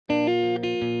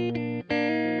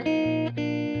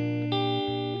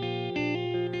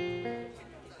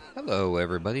Hello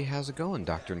everybody, how's it going?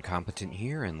 Dr. Incompetent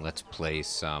here, and let's play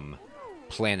some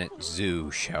Planet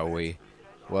Zoo, shall we?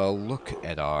 Well, look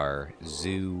at our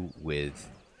zoo with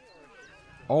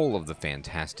all of the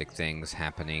fantastic things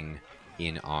happening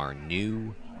in our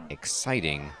new,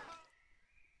 exciting,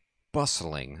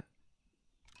 bustling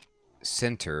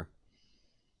center.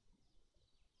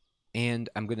 And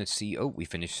I'm going to see, oh, we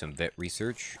finished some vet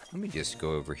research. Let me just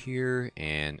go over here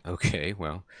and, okay,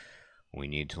 well, we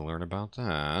need to learn about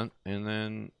that. And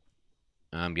then,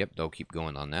 yep, they'll keep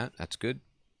going on that. That's good.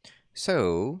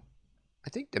 So, I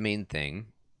think the main thing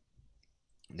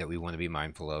that we want to be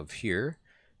mindful of here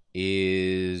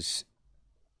is,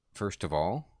 first of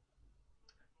all,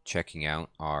 checking out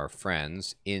our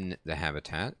friends in the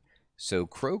habitat. So,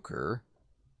 Croaker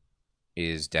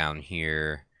is down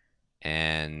here,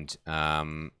 and,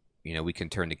 you know, we can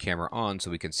turn the camera on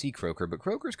so we can see Croaker, but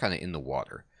Croaker's kind of in the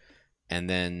water. And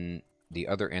then the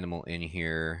other animal in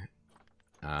here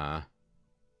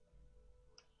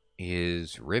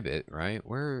is Ribbit, right?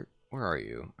 Where are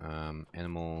you?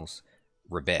 Animals,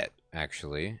 Ribbit,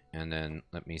 actually. And then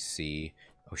let me see.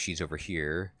 Oh, she's over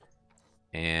here.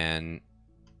 And,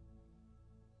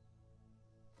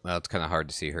 well, it's kind of hard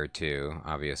to see her too,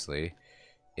 obviously,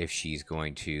 if she's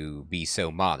going to be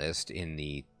so modest in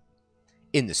the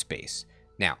space.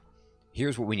 Now,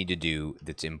 here's what we need to do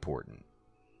that's important.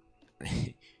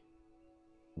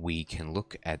 We can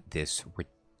look at this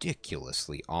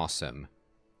ridiculously awesome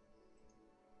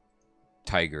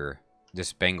tiger,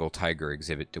 this Bengal tiger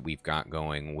exhibit that we've got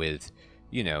going with,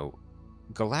 you know,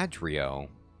 Galadriel,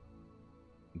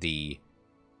 the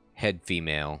head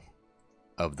female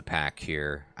of the pack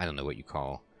here. I don't know what you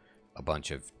call a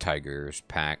bunch of tigers,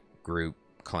 pack, group,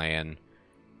 clan,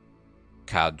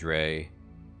 cadre.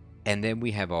 And then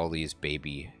we have all these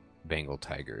baby Bengal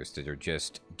tigers that are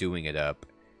just doing it up,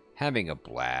 having a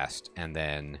blast, and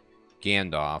then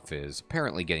Gandalf is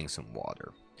apparently getting some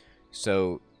water.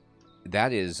 So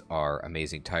that is our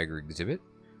amazing tiger exhibit.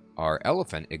 Our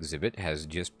elephant exhibit has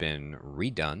just been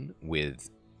redone with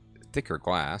thicker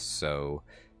glass, so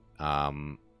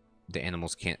the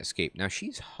animals can't escape. Now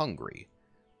she's hungry.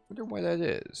 Wonder why that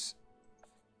is.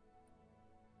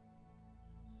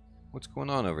 What's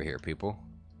going on over here, people?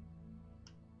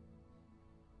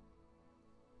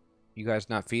 You guys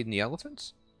not feeding the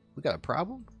elephants? We got a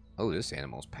problem? Oh, this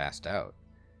animal's passed out.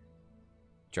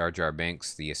 Jar Jar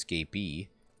Binks, the escapee.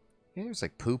 Yeah, there's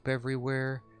like poop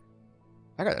everywhere.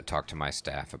 I gotta talk to my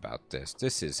staff about this.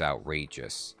 This is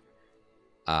outrageous.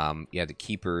 Yeah, the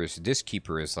keepers. This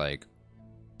keeper is like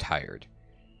tired.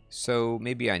 So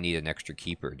maybe I need an extra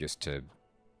keeper just to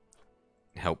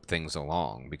help things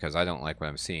along, because I don't like what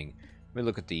I'm seeing. Let me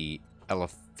look at the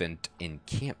elephant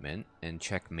encampment and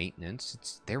check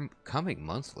maintenance. They're coming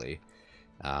monthly.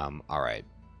 Alright.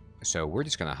 So we're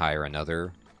just going to hire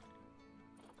another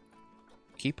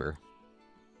keeper.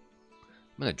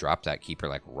 I'm going to drop that keeper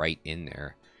like right in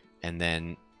there. And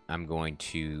then I'm going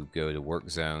to go to work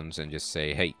zones and just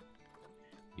say, hey,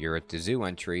 you're at the zoo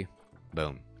entry.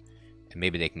 Boom. And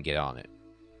maybe they can get on it.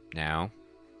 Now,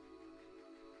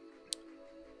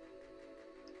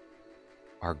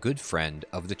 our good friend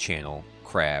of the channel,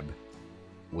 Crab,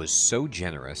 was so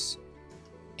generous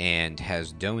and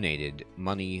has donated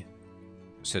money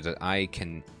so that I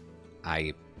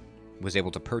was able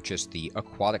to purchase the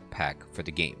aquatic pack for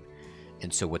the game.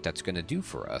 And so what that's going to do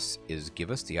for us is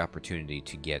give us the opportunity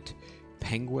to get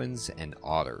penguins and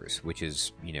otters, which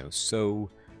is, you know, so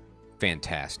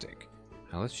fantastic.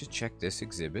 Now let's just check this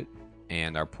exhibit.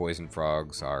 And our poison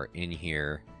frogs are in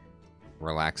here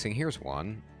relaxing. Here's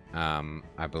one,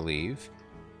 I believe.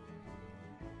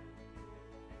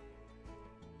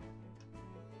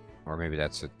 Or maybe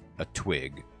that's a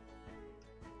twig.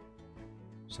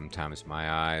 Sometimes my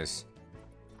eyes.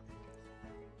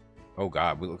 Oh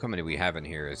god, look how many we have in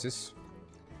here. Is this...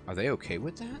 Are they okay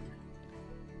with that?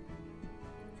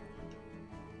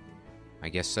 I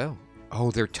guess so.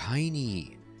 Oh, they're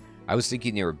tiny. I was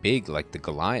thinking they were big like the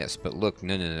Goliaths, but look,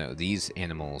 no. These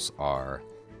animals are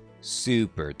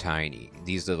super tiny.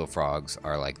 These little frogs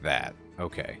are like that.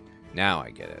 Okay, now I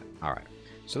get it. Alright,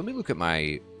 so let me look at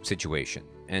my situation.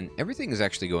 And everything is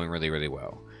actually going really, really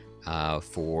well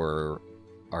for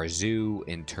our zoo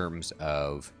in terms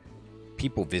of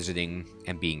people visiting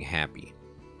and being happy.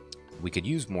 We could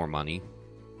use more money,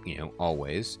 you know,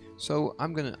 always. So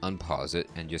I'm going to unpause it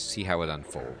and just see how it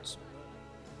unfolds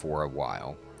for a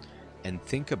while. And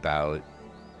think about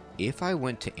if I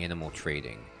went to animal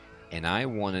trading and I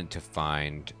wanted to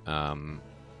find,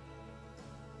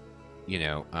 you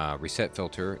know, reset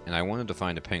filter, and I wanted to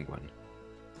find a penguin.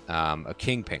 A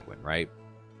king penguin, right?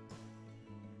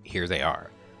 Here they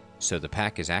are. So the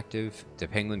pack is active, the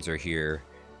penguins are here,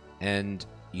 and,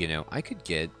 you know, I could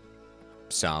get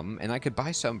some, and I could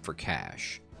buy some for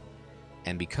cash.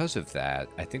 And because of that,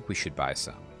 I think we should buy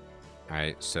some.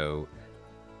 Alright, so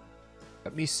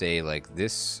let me say, like,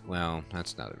 this... Well,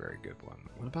 that's not a very good one.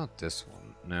 What about this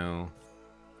one? No.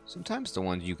 Sometimes the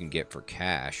ones you can get for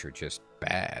cash are just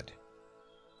bad.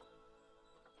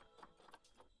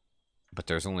 But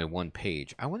there's only one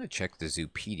page. I want to check the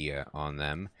Zoopedia on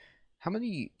them. How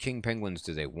many king penguins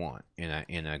do they want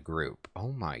in a group?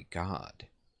 Oh my god.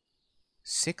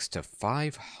 6 to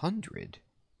 500.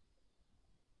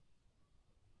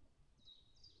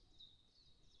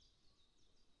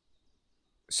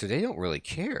 So they don't really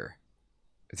care.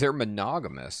 They're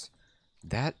monogamous.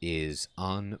 That is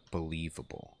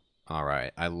unbelievable.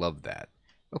 Alright, I love that.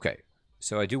 Okay,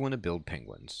 so I do want to build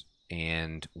penguins.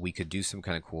 And we could do some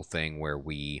kind of cool thing where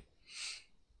we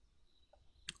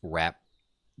wrap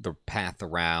the path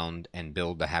around and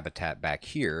build the habitat back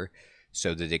here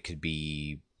so that it could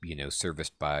be, you know,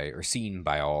 serviced by or seen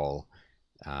by all.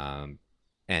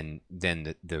 And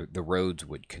then the roads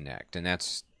would connect. And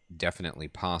that's definitely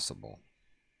possible.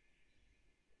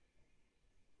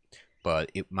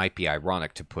 But it might be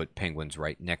ironic to put penguins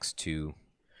right next to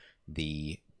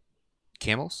the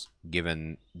camels,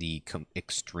 given the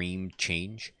extreme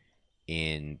change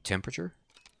in temperature.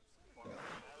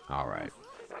 Alright.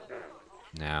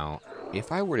 Now,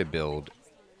 if I were to build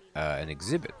an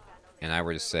exhibit, and I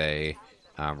were to say,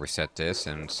 reset this,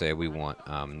 and say we want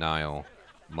Nile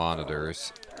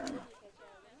monitors.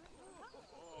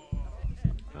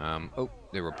 Oh,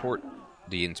 they report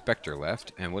the inspector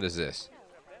left, and what is this?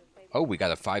 Oh, we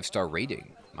got a 5-star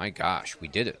rating. My gosh, we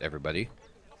did it, everybody.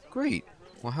 Great.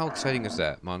 Well, how exciting is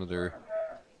that? Monitor.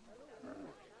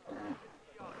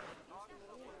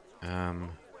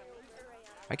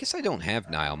 I guess I don't have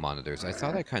Nile monitors. I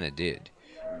thought I kind of did.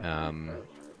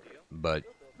 But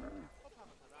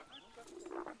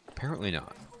apparently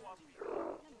not.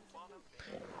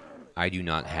 I do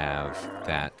not have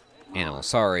that animal.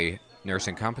 Sorry, Nurse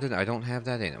Incompetent, I don't have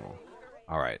that animal.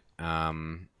 Alright,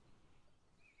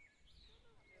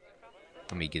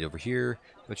 let me get over here.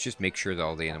 Let's just make sure that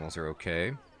all the animals are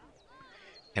okay.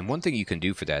 And one thing you can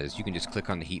do for that is you can just click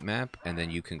on the heat map, and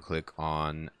then you can click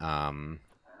on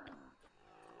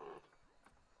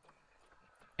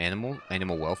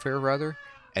animal welfare, rather,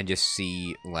 and just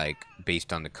see, like,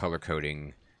 based on the color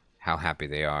coding, how happy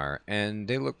they are. And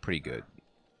they look pretty good,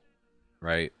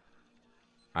 right?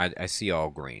 I see all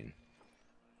green.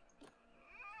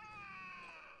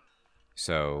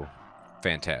 So,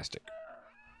 fantastic.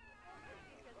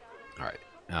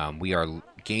 Alright, we are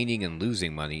gaining and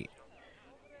losing money.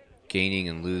 Gaining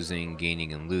and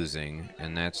losing,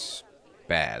 and that's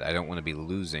bad. I don't want to be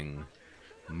losing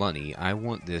money. I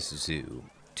want this zoo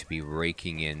to be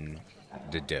raking in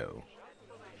the dough.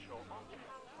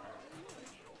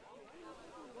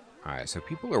 Alright, so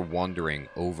people are wandering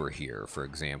over here, for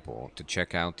example, to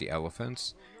check out the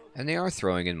elephants, and they are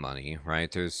throwing in money,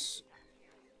 right? There's...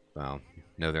 Well,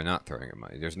 no, they're not throwing in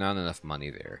money. There's not enough money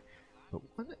there.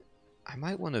 But I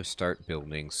might want to start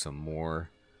building some more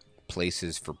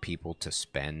places for people to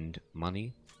spend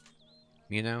money,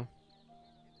 you know?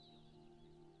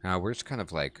 We're just kind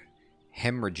of like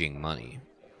hemorrhaging money.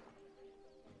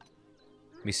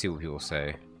 Let me see what people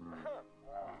say.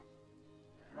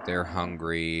 They're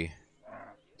hungry.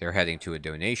 They're heading to a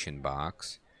donation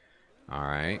box.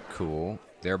 Alright, cool.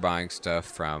 They're buying stuff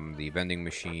from the vending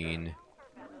machine.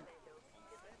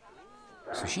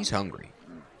 So she's hungry,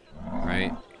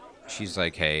 right? She's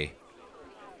like, hey,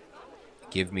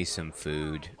 give me some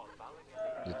food.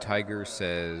 The tiger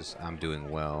says I'm doing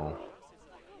well.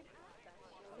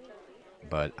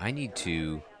 But I need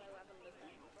to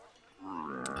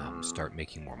start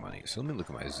making more money. So let me look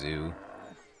at my zoo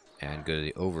and go to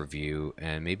the overview.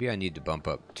 And maybe I need to bump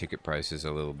up ticket prices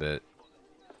a little bit.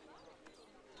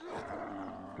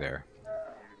 There.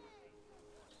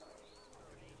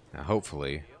 Now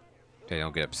hopefully they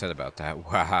don't get upset about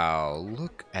that. Wow,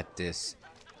 look at this.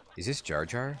 Is this Jar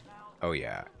Jar? Oh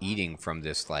yeah, eating from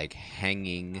this like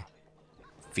hanging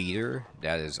feeder.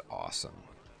 That is awesome.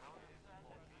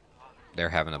 They're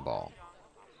having a ball.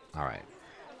 Alright.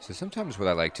 So sometimes what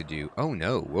I like to do... Oh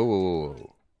no, whoa, whoa, whoa,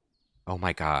 whoa. Oh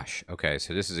my gosh. Okay,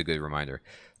 so this is a good reminder.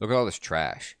 Look at all this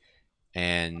trash.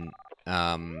 And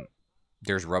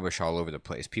there's rubbish all over the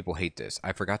place. People hate this.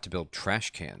 I forgot to build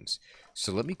trash cans.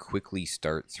 So let me quickly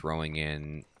start throwing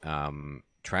in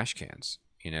trash cans,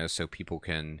 you know, so people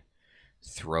can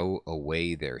throw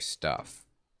away their stuff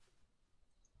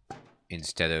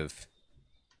instead of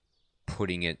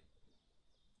putting it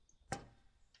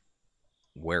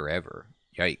wherever.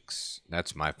 Yikes.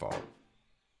 That's my fault.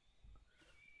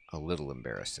 A little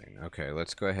embarrassing. Okay,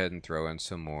 let's go ahead and throw in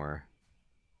some more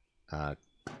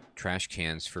trash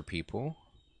cans for people.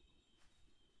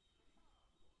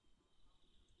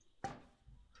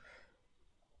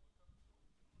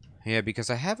 Yeah, because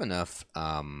I have enough,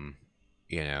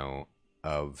 you know,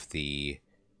 of the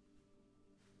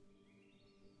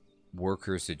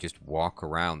workers that just walk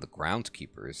around, the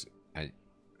groundskeepers.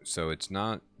 So it's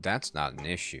not, that's not an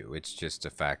issue. It's just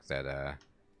the fact that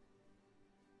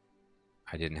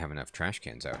I didn't have enough trash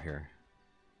cans out here.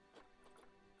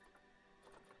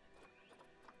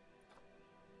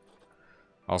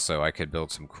 Also, I could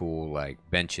build some cool, like,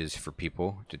 benches for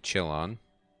people to chill on.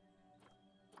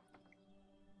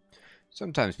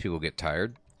 Sometimes people get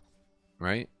tired,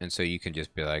 right? And so you can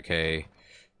just be like, hey,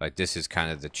 like, this is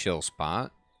kind of the chill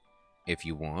spot if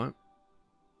you want.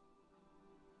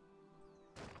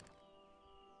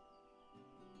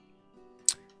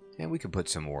 And we could put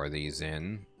some more of these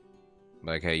in.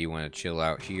 Like, hey, you want to chill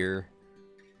out here,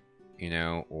 you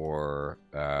know, or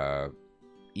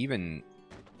even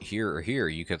here or here,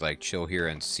 you could, like, chill here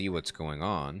and see what's going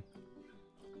on.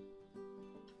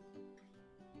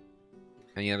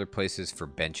 Any other places for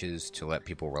benches to let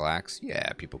people relax?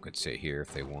 Yeah, people could sit here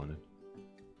if they wanted.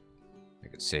 They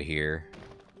could sit here.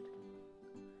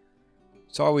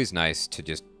 It's always nice to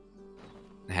just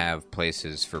have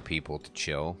places for people to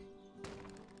chill.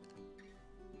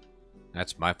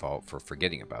 That's my fault for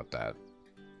forgetting about that.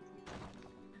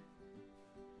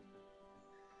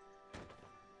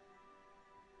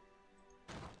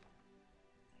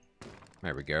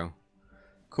 There we go.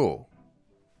 Cool.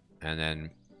 And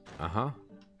then,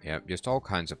 yep, just all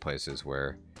kinds of places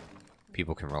where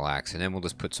people can relax. And then we'll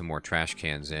just put some more trash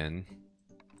cans in.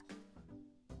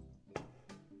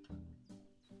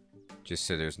 Just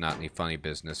so there's not any funny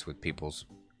business with people's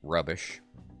rubbish.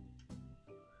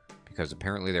 Because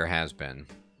apparently there has been.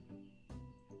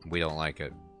 We don't like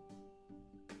it.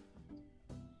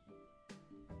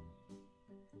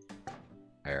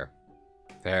 There.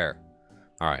 There.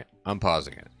 Alright, I'm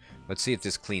pausing it. Let's see if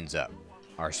this cleans up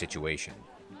our situation.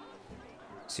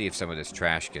 See if some of this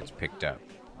trash gets picked up.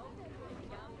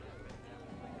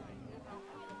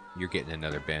 You're getting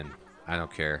another bin. I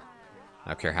don't care.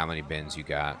 I don't care how many bins you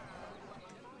got.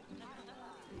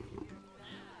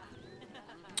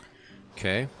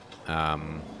 Okay.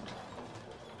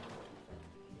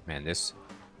 Man, that's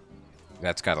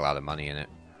got a lot of money in it.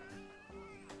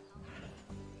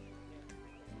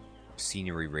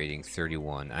 Scenery rating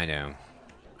 31. I know.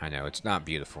 I know. It's not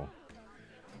beautiful.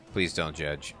 Please don't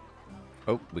judge.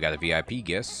 Oh, we got a VIP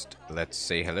guest. Let's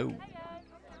say hello.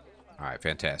 Alright,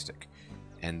 fantastic.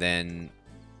 And then,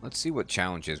 let's see what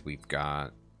challenges we've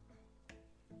got.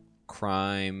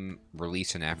 Crime,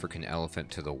 release an African elephant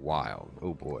to the wild.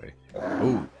 Oh boy.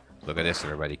 Ooh, look at this,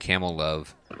 everybody. Camel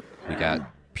love. We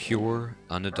got pure,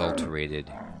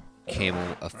 unadulterated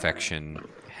camel affection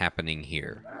happening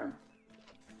here.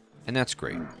 And that's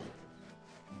great.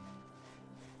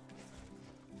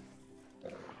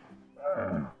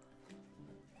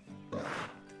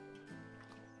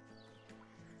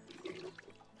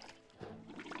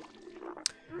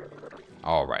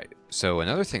 Alright, so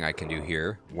another thing I can do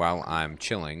here while I'm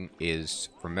chilling is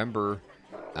remember,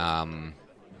 oh,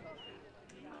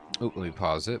 let me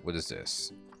pause it. What is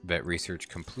this? Vet research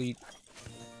complete.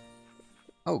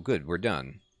 Oh, good, we're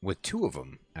done. With 2 of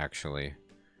them, actually.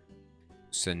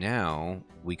 So now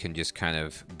we can just kind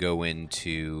of go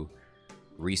into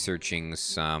researching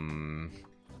some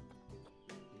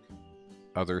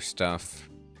other stuff.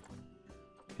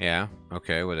 Yeah,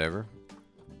 okay, whatever.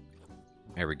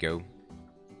 There we go.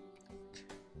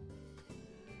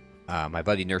 My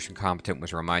buddy Nurse Incompetent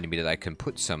was reminding me that I can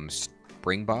put some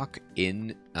springbok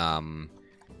in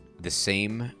the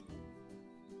same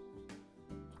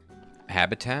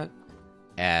habitat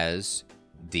as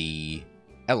the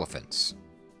elephants.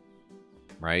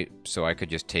 Right? So I could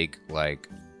just take, like,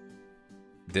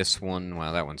 this one.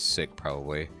 Well, that one's sick,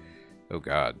 probably. Oh,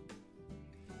 God.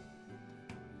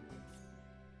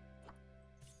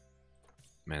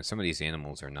 Man, some of these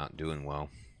animals are not doing well.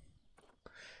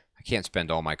 I can't spend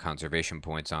all my conservation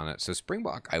points on it. So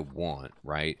springbok I want,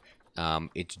 right?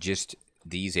 It's just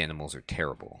these animals are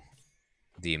terrible.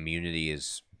 The immunity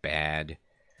is bad.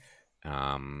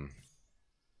 Alright,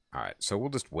 so we'll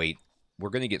just wait. We're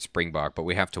going to get springbok, but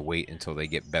we have to wait until they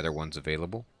get better ones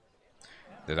available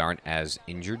that aren't as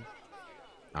injured.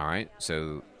 Alright,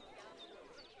 so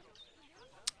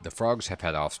the frogs have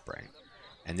had offspring.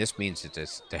 And this means that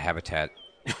the habitat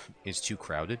is too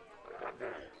crowded.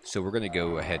 So we're going to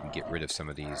go ahead and get rid of some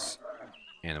of these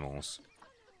animals.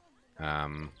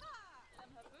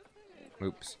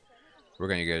 Oops. We're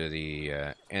going to go to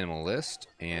the animal list,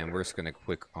 and we're just going to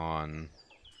click on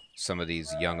some of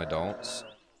these young adults.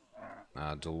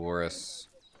 Dolores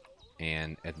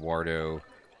and Eduardo,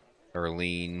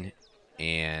 Erlene,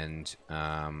 and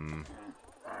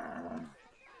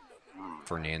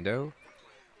Fernando.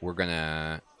 We're going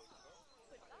to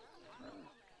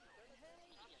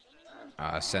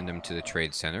send them to the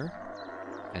trade center,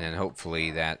 and then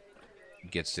hopefully that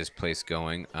gets this place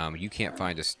going. You can't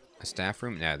find a staff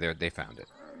room? Nah, they found it.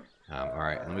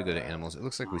 Alright, let me go to animals. It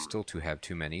looks like we still have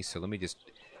too many, so let me just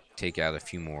take out a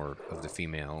few more of the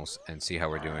females and see how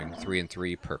we're doing. 3 and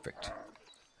 3, perfect.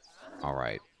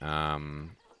 Alright, now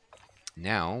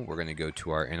we're going to go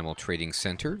to our animal trading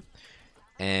center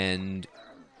and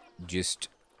just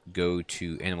go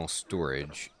to animal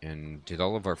storage. And did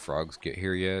all of our frogs get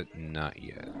here yet? Not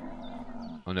yet.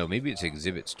 Oh no, maybe it's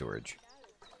exhibit storage.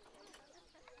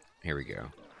 Here we go.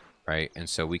 Right, and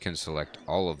so we can select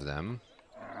all of them.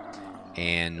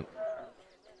 And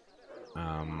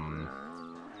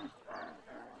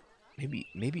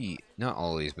maybe not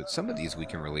all of these, but some of these we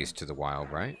can release to the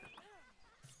wild, right?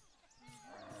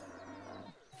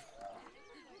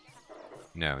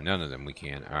 No, none of them we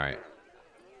can. All right.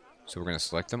 So we're going to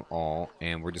select them all,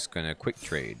 and we're just going to quick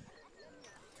trade.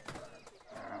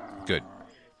 Good.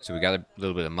 So we got a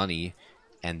little bit of money,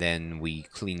 and then we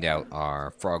cleaned out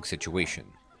our frog situation.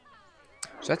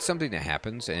 So that's something that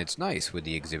happens, and it's nice with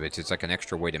the exhibits. It's like an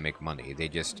extra way to make money. They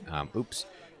just, oops,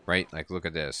 right? Like, look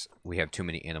at this. We have too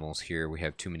many animals here. We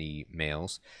have too many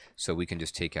males. So we can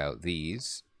just take out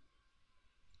these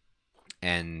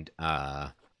and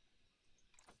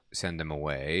send them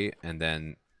away, and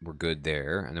then we're good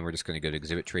there. And then we're just going to go to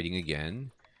exhibit trading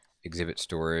again. Exhibit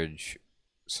storage,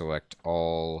 select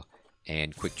all,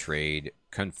 and quick trade,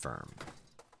 confirm.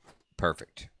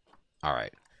 Perfect. All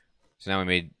right. So now we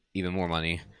made even more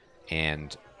money,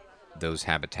 and those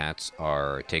habitats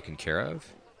are taken care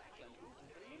of.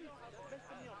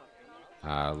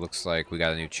 Looks like we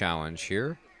got a new challenge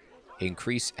here.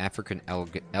 Increase African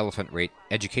elephant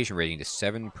education rating to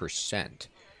 7%.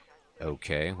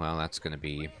 Okay, well, that's going to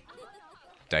be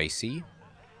dicey,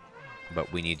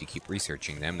 but we need to keep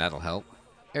researching them. That'll help.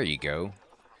 There you go.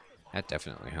 That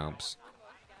definitely helps.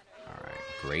 All right,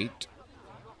 great.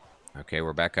 Okay,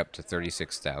 we're back up to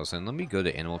 36,000. Let me go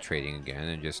to animal trading again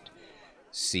and just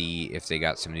see if they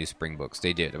got some new spring books.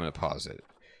 They did. I'm going to pause it.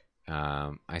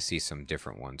 I see some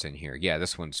different ones in here. Yeah,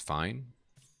 this one's fine.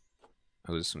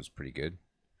 Oh, this one's pretty good.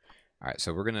 All right,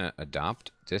 so we're going to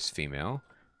adopt this female.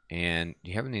 And do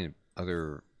you have any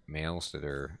other males that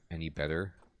are any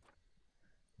better?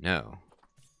 No.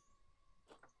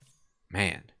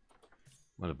 Man,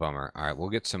 what a bummer. All right, we'll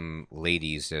get some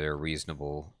ladies that are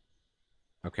reasonable.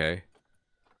 Okay.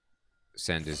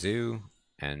 Send to zoo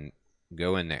and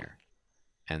go in there.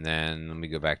 And then let me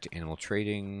go back to animal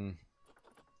trading.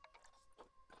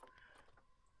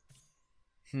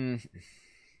 I'm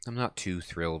not too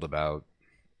thrilled about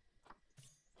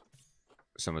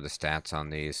some of the stats on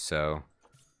these, so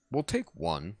we'll take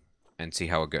one and see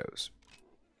how it goes.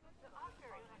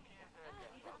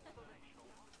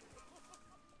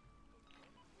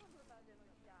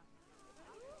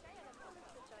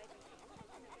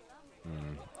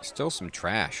 Still some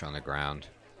trash on the ground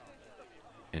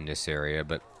in this area,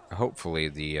 but hopefully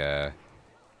the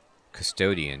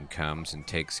custodian comes and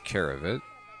takes care of it.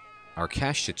 Our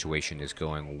cash situation is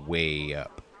going way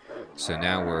up, so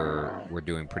now we're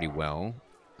doing pretty well.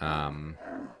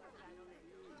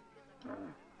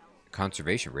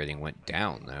 Conservation rating went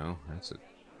down, though. That's an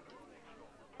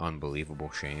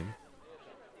unbelievable shame.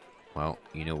 Well,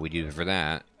 you know what we do for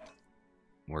that.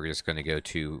 We're just going to go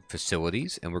to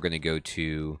facilities, and we're going to go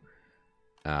to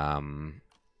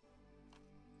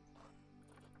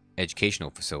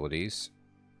educational facilities.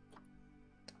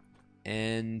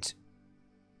 And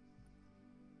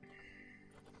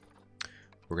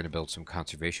we're going to build some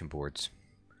conservation boards.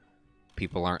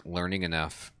 People aren't learning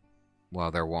enough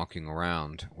while they're walking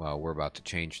around. Well, we're about to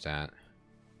change that.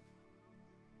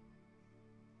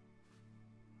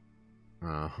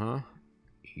 Uh-huh.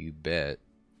 You bet.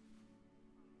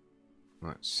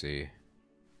 Let's see.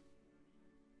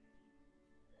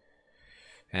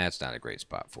 That's not a great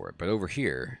spot for it. But over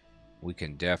here, we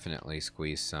can definitely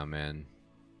squeeze some in.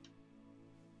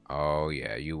 Oh,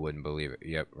 yeah, you wouldn't believe it.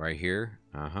 Yep, right here.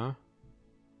 Uh-huh.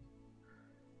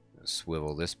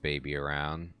 Swivel this baby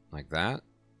around like that.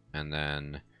 And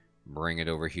then bring it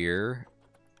over here.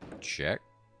 Check.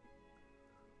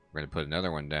 We're going to put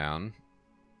another one down.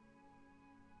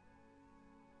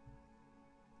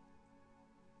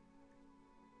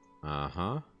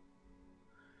 Uh-huh.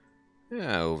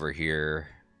 Yeah, over here.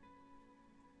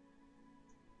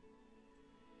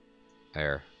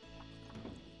 There.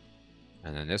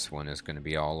 And then this one is going to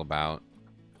be all about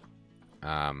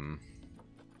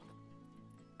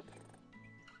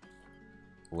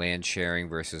land sharing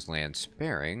versus land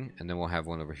sparing. And then we'll have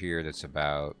one over here that's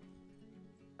about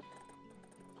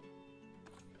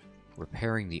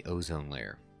repairing the ozone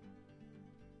layer.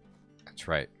 That's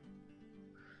right.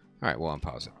 Alright, we'll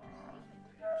unpause it.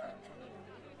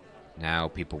 Now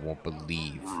people won't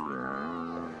believe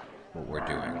what we're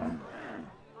doing.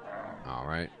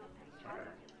 Alright.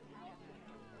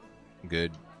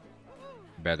 Good.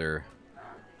 Better.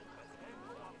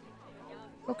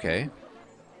 Okay.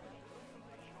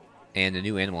 And a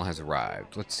new animal has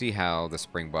arrived. Let's see how the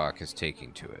Springbok is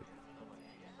taking to it.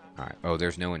 Alright. Oh,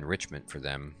 there's no enrichment for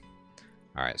them.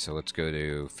 Alright, so let's go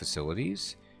to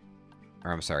facilities.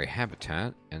 Or, I'm sorry,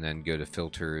 habitat. And then go to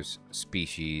filters,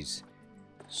 species,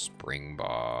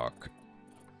 Springbok.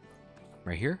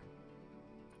 Right here.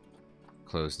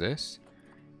 Close this.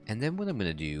 And then what I'm going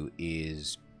to do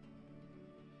is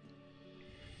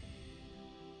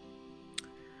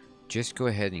just go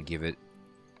ahead and give it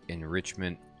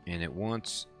enrichment. And it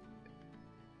wants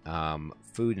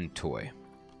food and toy.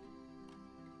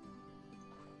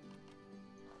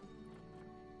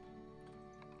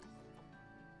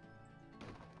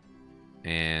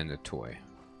 And a toy.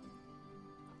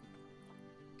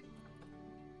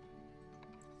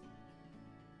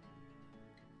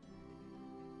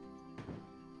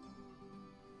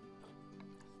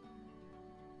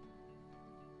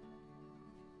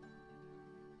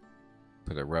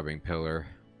 Put a rubbing pillar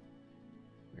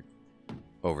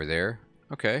over there.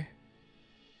 Okay.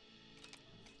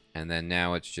 And then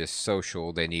now it's just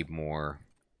social. They need more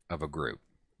of a group.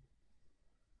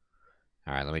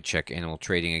 Alright, let me check animal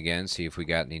trading again. See if we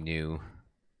got any new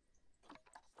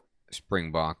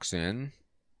Springboks in.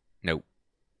 Nope.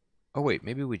 Oh wait,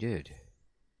 maybe we did.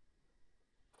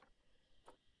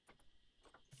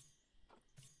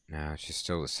 No, it's just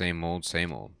still the same old,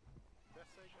 same old.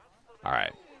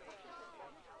 Alright.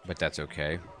 But that's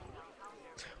okay.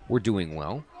 We're doing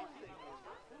well.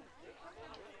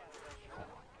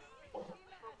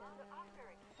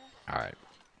 Alright.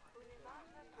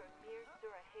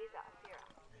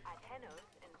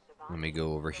 Let me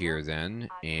go over here then,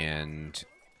 and...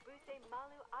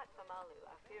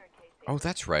 Oh,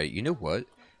 that's right. You know what?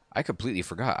 I completely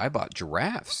forgot. I bought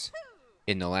giraffes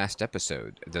in the last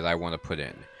episode that I want to put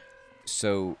in.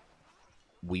 So,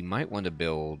 we might want to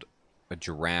build a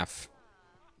giraffe.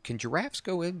 Can giraffes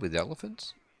go in with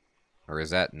elephants? Or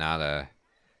is that not a...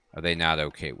 Are they not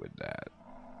okay with that?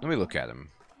 Let me look at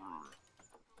them.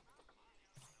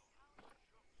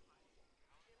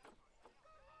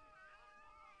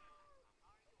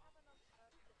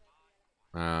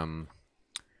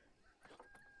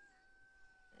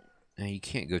 You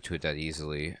can't go to it that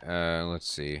easily. Let's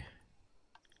see.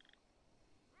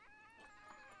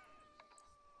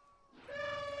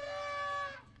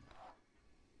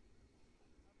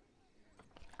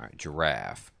 Alright,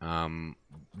 giraffe.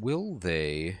 Will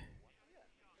they...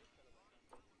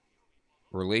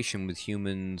 Relation with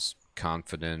humans,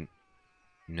 confident,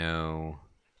 no.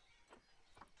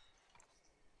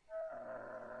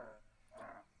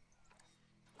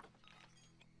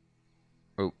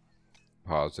 Oh,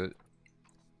 pause it.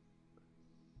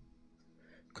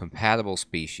 Compatible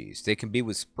species. They can be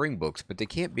with springboks, but they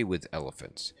can't be with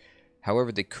elephants.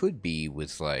 However, they could be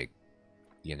with, like,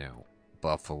 you know,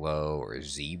 buffalo or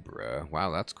zebra. Wow,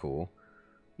 that's cool.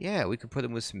 Yeah, we could put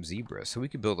them with some zebra. So we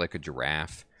could build, like, a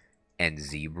giraffe and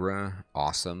zebra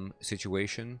awesome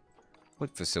situation.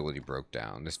 What facility broke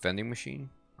down? This vending machine?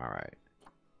 Alright.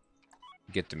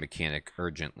 Get the mechanic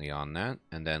urgently on that.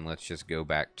 And then let's just go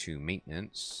back to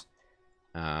maintenance.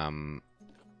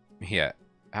 Yeah.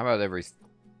 How about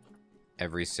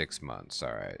every 6 months?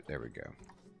 Alright, there we go.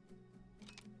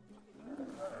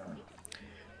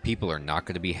 People are not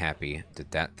going to be happy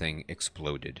that that thing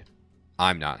exploded.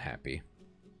 I'm not happy.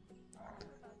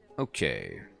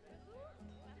 Okay.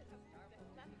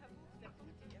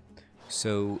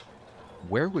 So,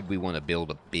 where would we want to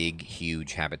build a big,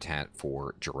 huge habitat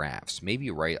for giraffes?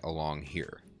 Maybe right along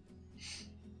here.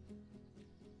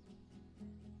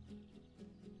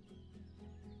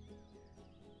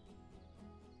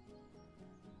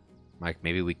 Like,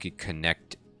 maybe we could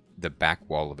connect the back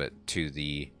wall of it to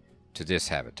this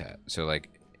habitat. So, like,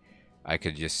 I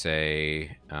could just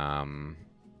say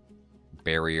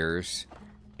barriers,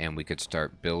 and we could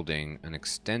start building an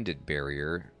extended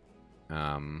barrier,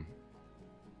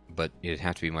 but it'd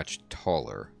have to be much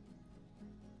taller.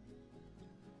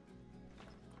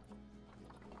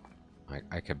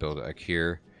 I could build it like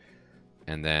here,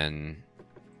 and then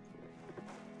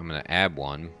I'm going to add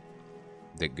one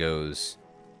that goes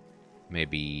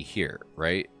maybe here,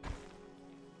 right?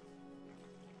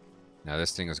 Now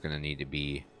this thing is going to need to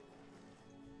be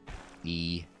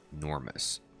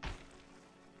enormous.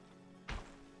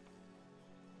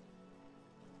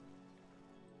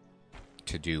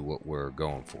 To do what we're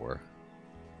going for.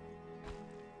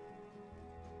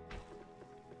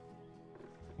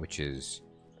 Which is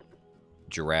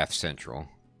Giraffe Central.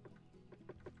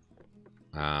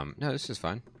 No, this is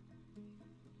fine.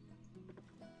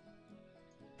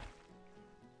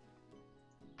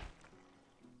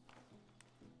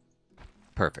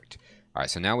 Perfect. Alright,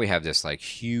 so now we have this like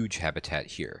huge habitat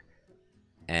here.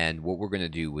 And what we're going to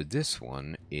do with this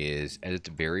one is edit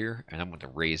the barrier, and I'm going to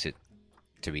raise it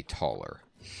to be taller.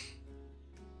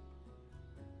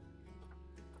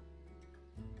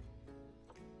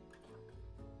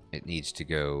 It needs to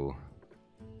go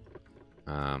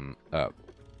up.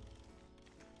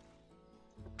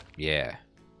 Yeah.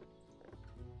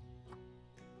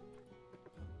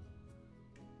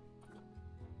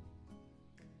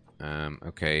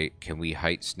 Okay, can we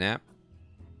height snap?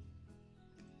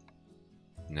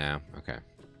 No, okay.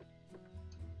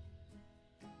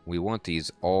 We want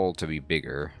these all to be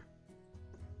bigger.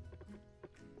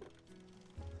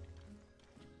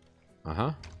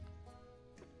 Uh-huh.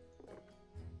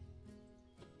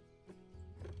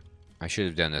 I should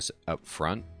have done this up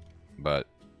front, but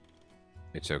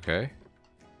it's okay.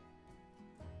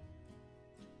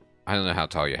 I don't know how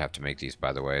tall you have to make these,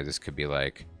 by the way. This could be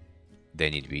like, they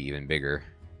need to be even bigger.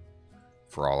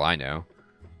 For all I know.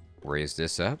 Raise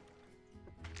this up.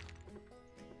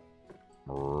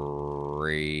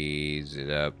 Raise it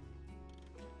up.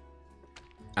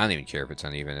 I don't even care if it's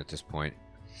uneven at this point.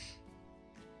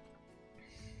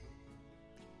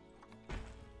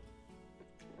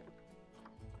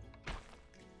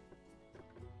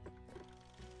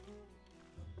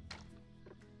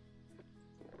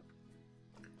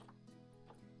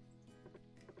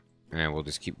 And we'll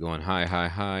just keep going high, high,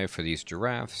 high for these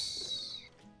giraffes.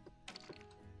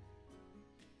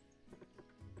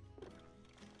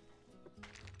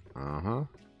 Uh-huh.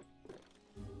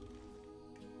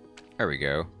 There we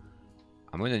go.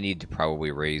 I'm going to need to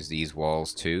probably raise these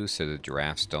walls too, so the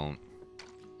giraffes don't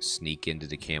sneak into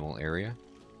the camel area.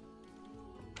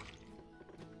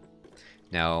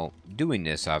 Now, doing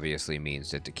this obviously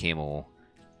means that the camel...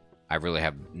 I really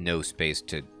have no space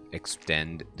to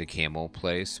extend the camel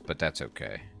place, but that's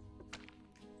okay.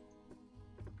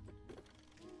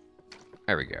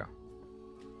 There we go.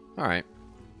 Alright.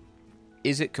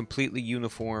 Is it completely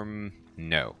uniform?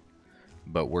 No.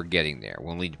 But we're getting there.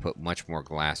 We'll need to put much more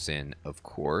glass in, of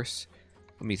course.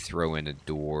 Let me throw in a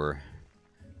door.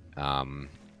 And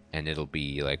it'll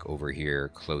be like over here,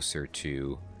 closer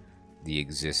to the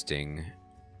existing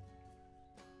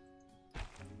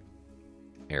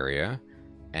area.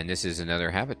 And this is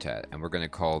another habitat, and we're going to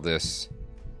call this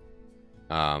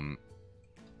the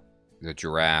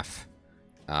giraffe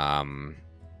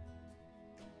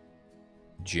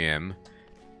gym.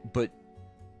 But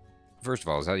first of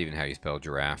all, is that even how you spell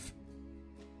giraffe?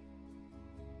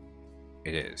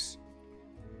 It is.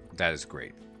 That is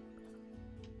great.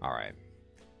 All right.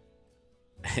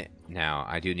 Now,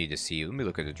 I do need to see... Let me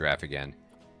look at the giraffe again.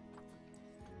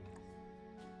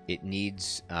 It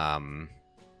needs...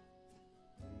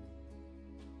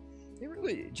 It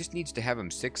really just needs to have him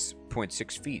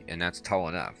 6.6 feet, and that's tall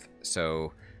enough.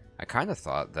 So I kind of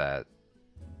thought that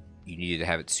you needed to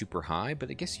have it super high,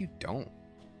 but I guess you don't.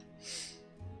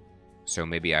 So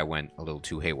maybe I went a little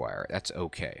too haywire. That's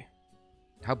okay.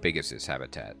 How big is this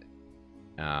habitat?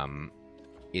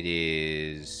 It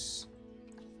is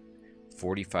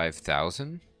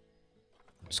 45,000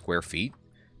 square feet,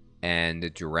 and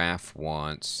the giraffe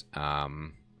wants,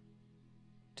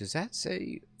 does that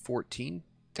say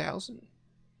 14,000?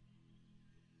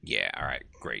 Yeah, alright,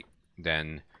 great.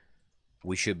 Then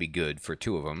we should be good for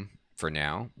two of them for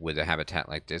now with a habitat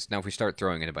like this. Now, if we start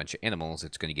throwing in a bunch of animals,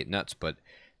 it's going to get nuts, but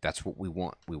that's what we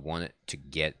want. We want it to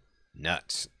get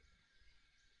nuts.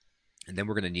 And then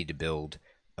we're going to need to build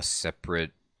a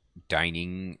separate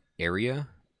dining area,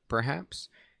 perhaps,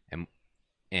 and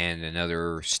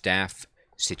another staff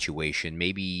situation,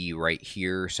 maybe right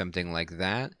here, something like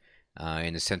that,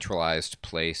 in a centralized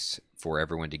place for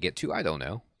everyone to get to. I don't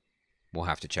know. We'll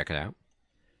have to check it out.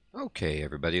 Okay,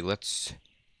 everybody, let's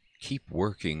keep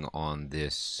working on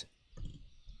this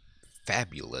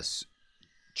fabulous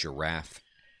giraffe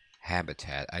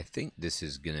habitat. I think this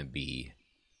is going to be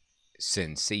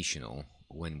sensational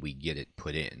when we get it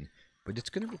put in, but it's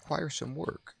going to require some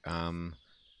work.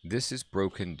 This is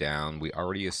broken down. We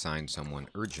already assigned someone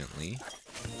urgently.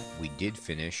 We did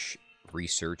finish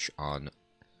research on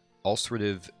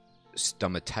ulcerative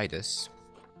stomatitis,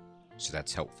 so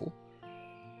that's helpful.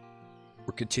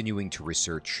 We're continuing to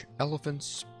research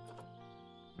elephants.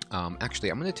 Actually,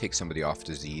 I'm going to take somebody off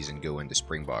disease and go into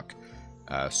Springbok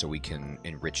so we can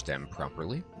enrich them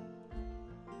properly.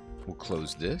 We'll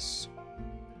close this.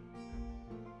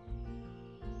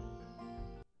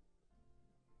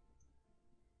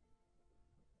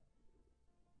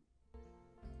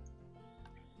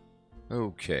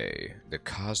 Okay, the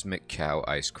Cosmic Cow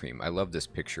Ice Cream. I love this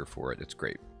picture for it. It's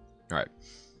great. All right.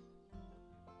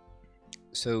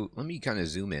 So let me kind of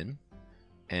zoom in,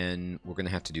 and we're going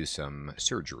to have to do some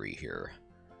surgery here.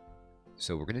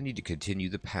 So we're going to need to continue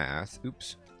the path.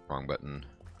 Oops, wrong button.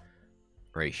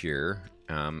 Right here.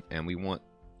 And we want,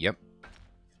 yep.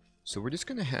 So we're just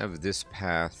going to have this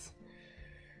path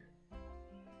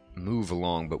move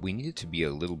along, but we need it to be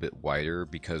a little bit wider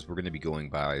because we're going to be going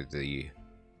by the,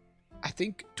 I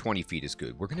think 20 feet is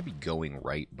good. We're going to be going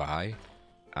right by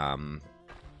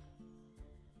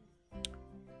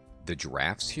the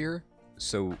giraffes here.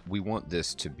 So we want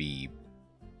this to be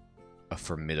a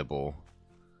formidable,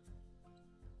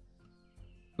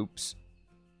 oops,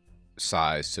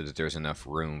 size so that there's enough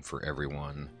room for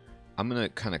everyone. I'm going to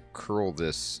kind of curl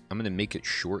this. I'm going to make it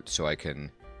short so I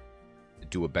can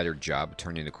do a better job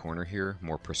turning the corner here,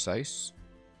 more precise.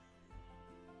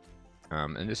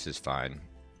 And this is fine.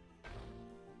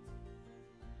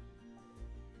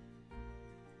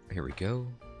 Here we go.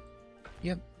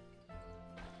 Yep.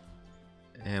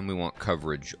 And we want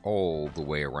coverage all the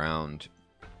way around.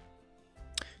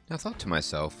 Now I thought to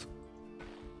myself,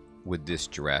 with this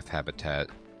giraffe habitat,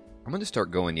 I'm going to start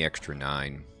going the extra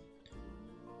 9.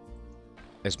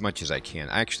 As much as I can.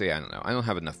 Actually, I don't know. I don't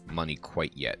have enough money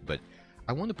quite yet, but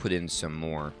I want to put in some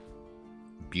more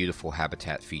beautiful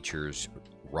habitat features,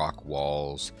 rock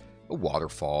walls, a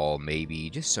waterfall, maybe.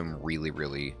 Just some really,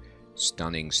 really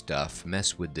stunning stuff.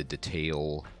 Mess with the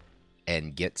detail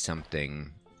and get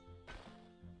something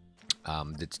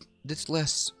that's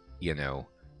less, you know,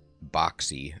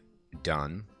 boxy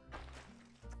done.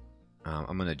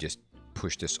 I'm going to just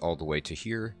push this all the way to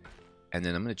here. And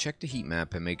then I'm going to check the heat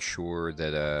map and make sure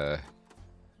that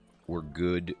we're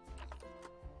good,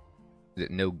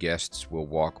 that no guests will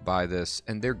walk by this,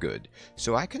 and they're good.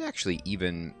 So I could actually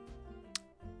even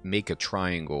make a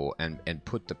triangle and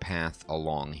put the path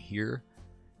along here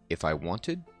if I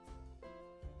wanted.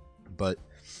 But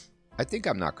I think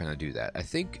I'm not going to do that. I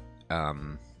think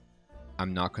I'm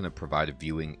not going to provide a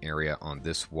viewing area on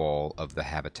this wall of the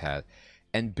habitat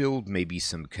and build maybe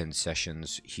some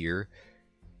concessions here.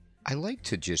 I like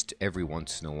to just every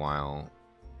once in a while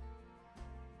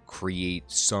create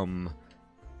some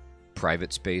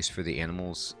private space for the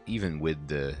animals, even with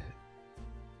the,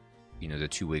 you know, the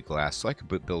two-way glass. So I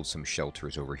could build some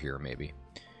shelters over here maybe.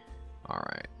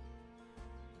 Alright.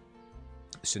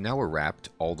 So now we're wrapped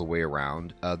all the way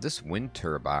around. This wind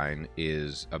turbine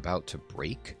is about to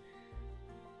break.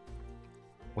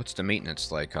 What's the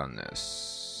maintenance like on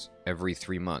this? Every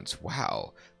 3 months.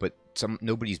 Wow. But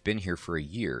nobody's been here for a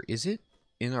year. Is it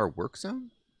in our work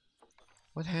zone?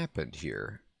 What happened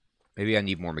here? Maybe I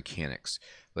need more mechanics.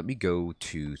 Let me go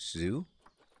to zoo.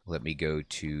 Let me go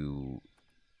to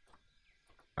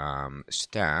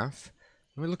staff.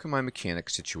 Let me look at my mechanic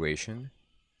situation.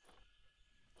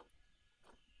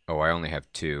 Oh, I only have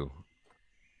 2.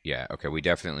 Yeah, okay, we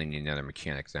definitely need another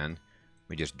mechanic then.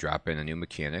 We just drop in a new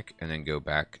mechanic and then go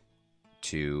back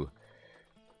to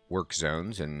work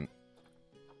zones. And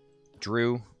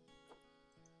Drew,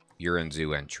 you're in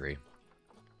zoo entry.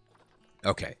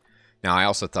 Okay. Now, I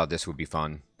also thought this would be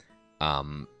fun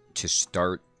to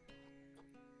start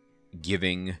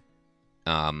giving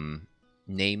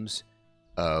names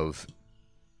of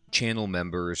channel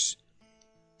members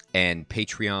and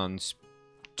Patreons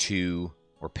to,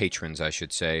 or patrons, I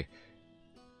should say,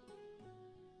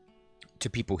 to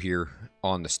people here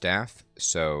on the staff.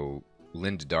 So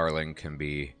Linda Darling can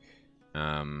be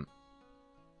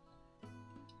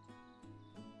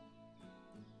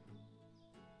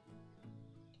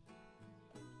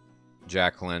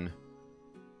Jacqueline,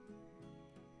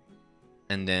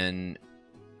 and then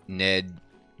Ned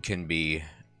can be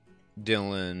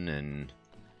Dylan, and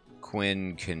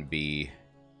Quinn can be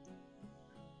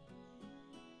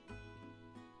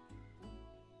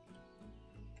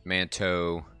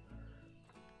Manto,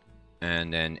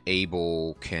 and then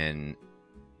Abel can,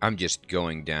 I'm just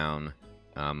going down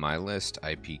my list,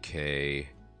 IPK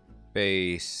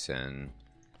base, and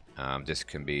this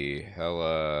can be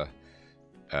Hella,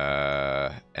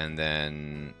 and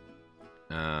then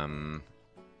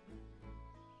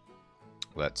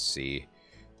let's see,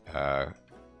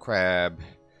 Crab,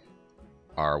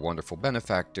 our wonderful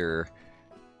benefactor,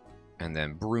 And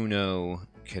then Bruno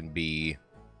can be...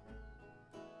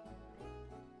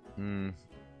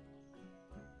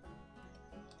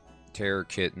 Terror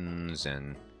Kittens,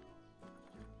 and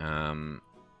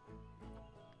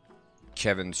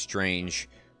Kevin Strange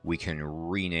we can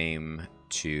rename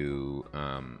to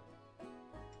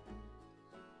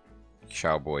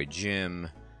Cowboy Jim.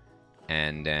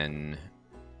 And then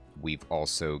we've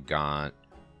also got,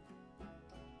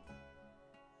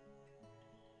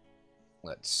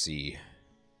 let's see,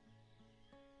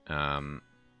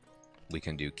 we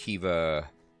can do Kiva.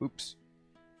 Oops,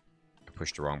 I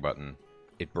pushed the wrong button.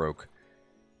 It broke.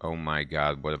 Oh my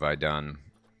god, what have I done?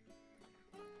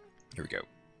 Here we go.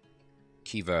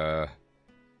 Kiva.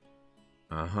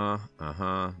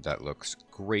 That looks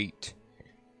great.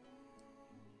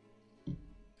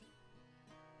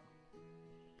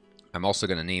 I'm also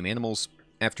going to name animals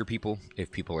after people,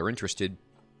 if people are interested.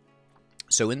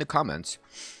 So in the comments,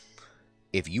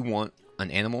 if you want an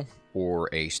animal or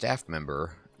a staff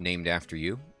member named after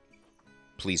you,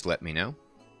 please let me know.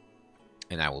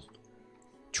 And I will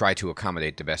try to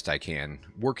accommodate the best I can,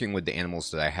 working with the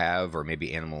animals that I have, or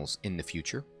maybe animals in the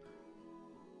future.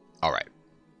 Alright.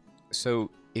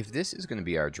 So, if this is going to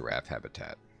be our giraffe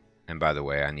habitat, and by the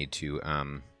way, I need to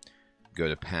go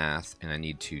to path, and I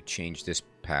need to change this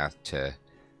path to,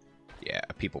 yeah,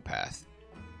 a people path.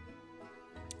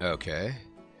 Okay.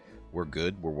 We're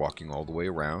good. We're walking all the way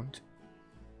around.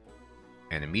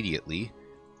 And immediately,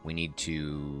 we need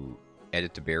to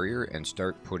edit the barrier and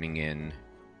start putting in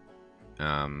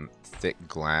thick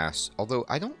glass. Although,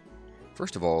 I don't...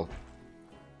 First of all,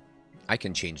 I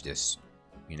can change this,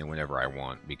 you know, whenever I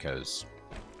want, because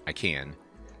I can.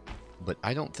 But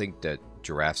I don't think that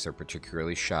giraffes are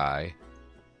particularly shy,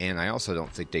 and I also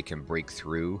don't think they can break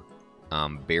through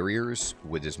barriers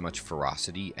with as much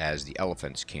ferocity as the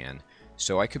elephants can.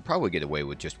 So I could probably get away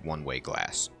with just one-way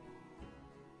glass.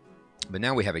 But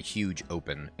now we have a huge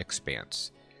open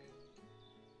expanse.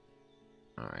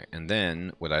 Alright, and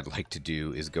then what I'd like to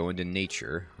do is go into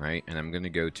nature, right? And I'm going to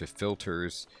go to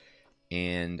filters,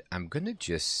 and I'm going to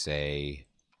just say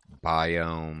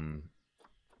biome,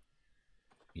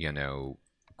 you know,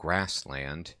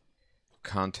 grassland,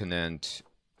 continent,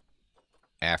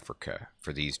 Africa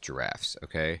for these giraffes,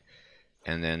 okay?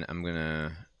 And then I'm going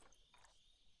to...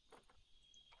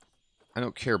 I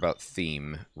don't care about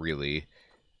theme, really.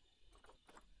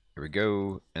 Here we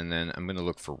go, and then I'm going to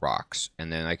look for rocks, and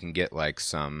then I can get like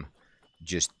some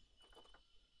just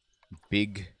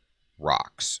big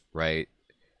rocks, right,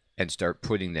 and start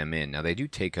putting them in. Now they do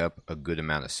take up a good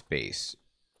amount of space.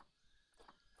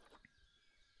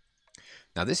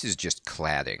 Now this is just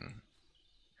cladding.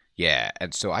 Yeah,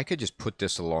 and so I could just put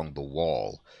this along the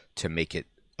wall to make it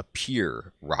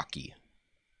appear rocky.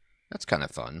 That's kind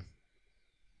of fun.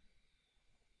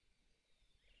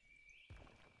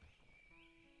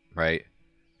 Right?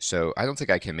 So I don't think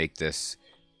I can make this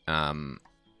any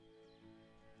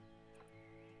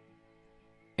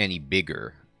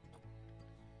bigger.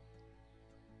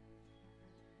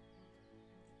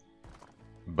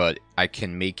 But I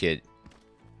can make it,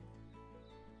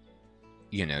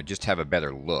 you know, just have a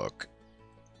better look.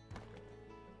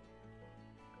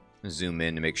 Zoom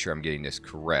in to make sure I'm getting this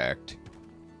correct.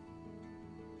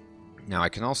 Now I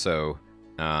can also,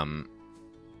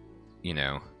 you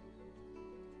know,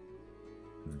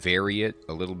 vary it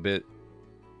a little bit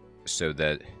so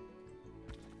that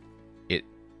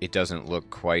it doesn't look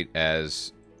quite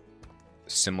as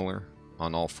similar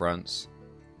on all fronts.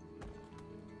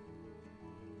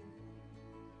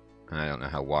 I don't know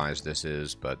how wise this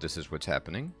is, but this is what's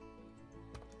happening.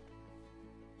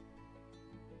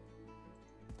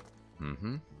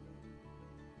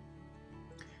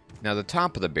 Now the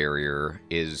top of the barrier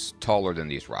is taller than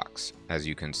these rocks, as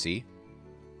you can see.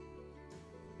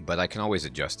 But I can always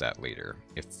adjust that later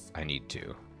if I need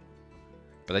to.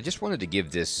 But I just wanted to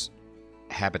give this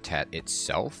habitat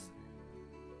itself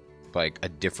like a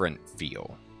different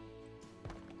feel.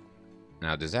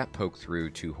 Now, does that poke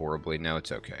through too horribly? No,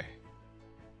 it's okay.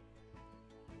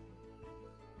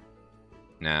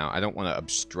 Now, I don't want to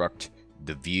obstruct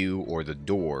the view or the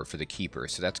door for the keeper,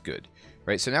 so that's good.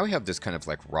 Right, so now we have this kind of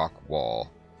like rock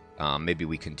wall. Maybe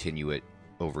we continue it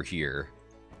over here.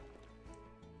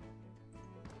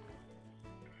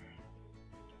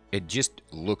 It just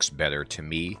looks better to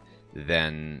me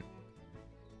than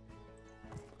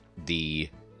the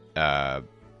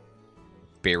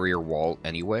barrier wall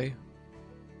anyway.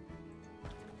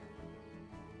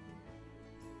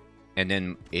 And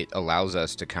then it allows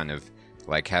us to kind of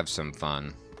like have some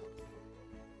fun.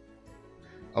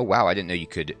 Oh wow, I didn't know you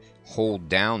could hold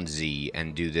down Z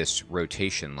and do this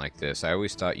rotation like this. I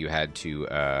always thought you had to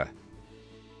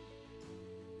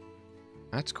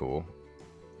That's cool.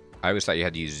 I always thought you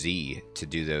had to use Z to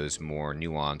do those more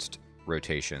nuanced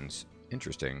rotations.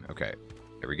 Interesting. Okay,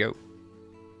 there we go.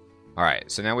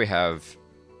 Alright, so now we have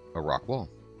a rock wall.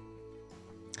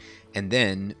 And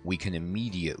then we can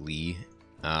immediately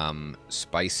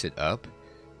spice it up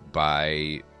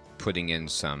by putting in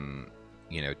some,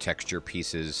 you know, texture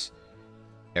pieces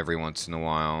every once in a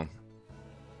while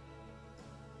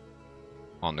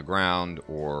on the ground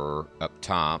or up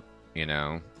top, you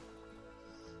know.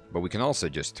 But we can also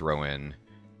just throw in,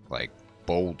 like,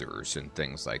 boulders and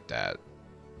things like that.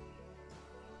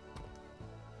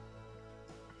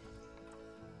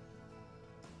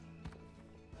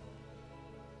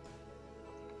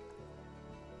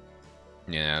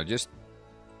 You know, just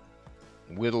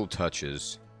little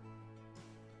touches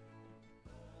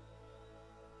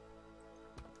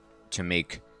to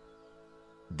make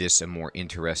this a more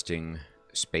interesting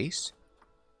space.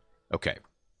 Okay.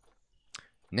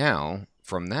 Now,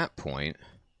 from that point,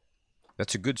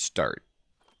 that's a good start.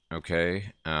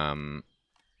 Okay. Oh,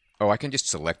 I can just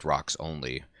select rocks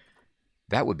only.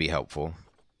 That would be helpful.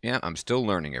 Yeah, I'm still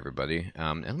learning, everybody.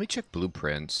 And let me check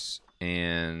blueprints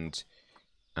and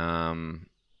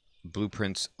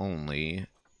blueprints only,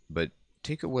 but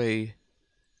take away.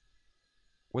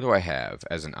 What do I have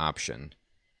as an option?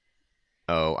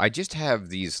 Oh, I just have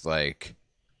these, like,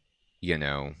 you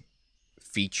know,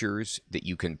 features that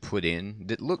you can put in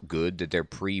that look good, that they're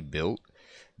pre-built,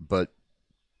 but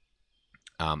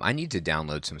I need to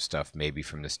download some stuff maybe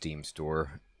from the Steam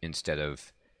store instead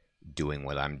of doing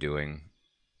what I'm doing.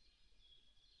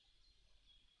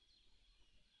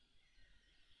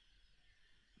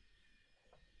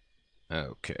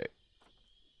 Okay.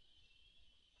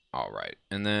 All right.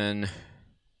 And then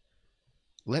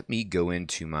let me go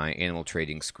into my animal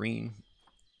trading screen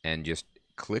and just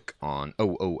click on...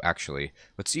 Oh, actually,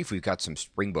 let's see if we've got some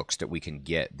springbooks that we can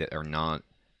get that are not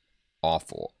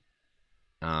awful.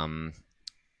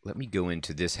 Let me go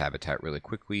into this habitat really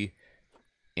quickly.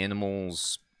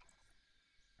 Animals.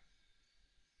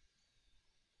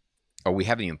 Oh, we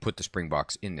haven't even put the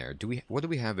springboks in there. Do we? What do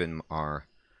we have in our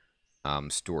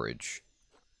storage?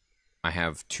 I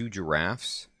have 2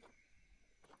 giraffes.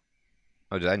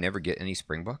 Oh, did I never get any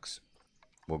springboks?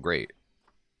 Well, great.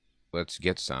 Let's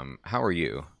get some. How are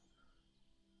you?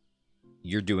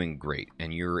 You're doing great,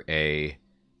 and you're a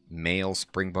male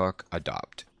springbok.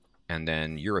 Adopt. And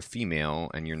then you're a female,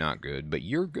 and you're not good, but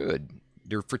you're good.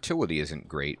 Your fertility isn't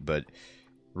great, but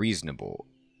reasonable.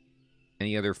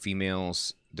 Any other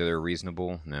females that are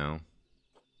reasonable? No.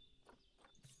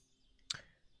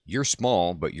 You're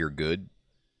small, but you're good.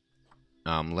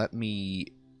 Let me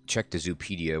check the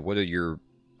Zoopedia. What are your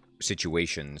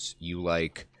situations? You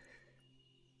like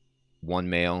 1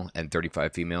 male and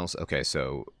 35 females? Okay,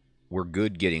 so we're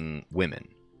good getting women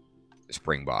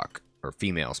springbok or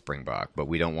female springbok, but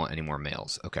we don't want any more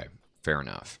males. Okay, fair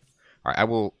enough. All right, I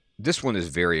will. This one is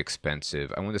very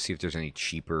expensive. I want to see if there's any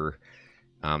cheaper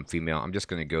female. I'm just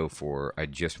going to go for. I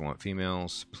just want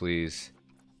females, please.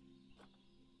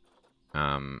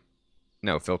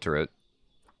 No, filter it.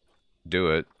 Do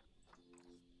it.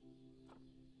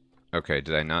 Okay,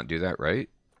 did I not do that right?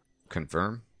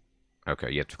 Confirm? Okay,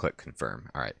 you have to click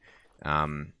confirm. All right.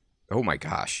 Oh my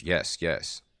gosh. Yes,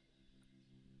 yes.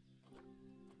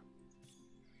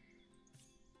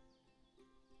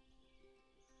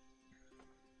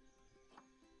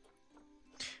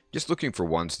 Just looking for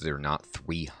ones that are not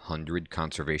 300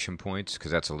 conservation points,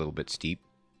 because that's a little bit steep.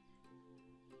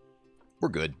 We're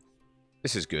good.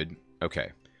 This is good.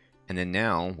 Okay. And then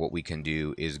now what we can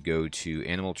do is go to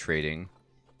animal trading,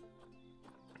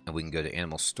 and we can go to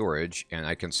animal storage, and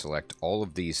I can select all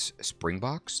of these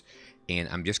springboks, and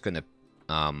I'm just going to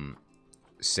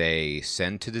say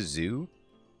send to the zoo,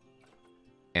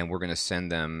 and we're going to send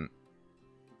them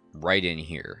right in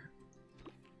here.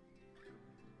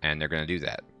 And they're going to do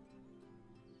that.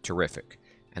 Terrific.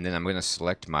 And then I'm going to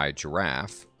select my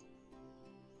giraffe.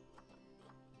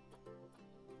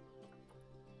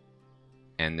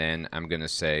 And then I'm going to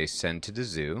say send to the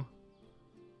zoo.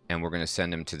 And we're going to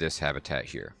send him to this habitat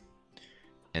here.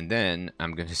 And then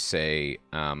I'm going to say,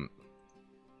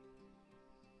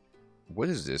 what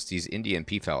is this? These Indian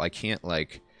peafowl. I can't,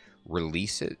 like,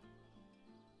 release it.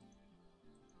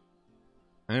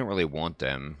 I don't really want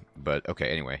them, but okay,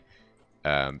 anyway.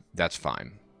 That's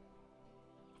fine.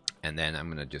 And then I'm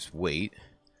going to just wait.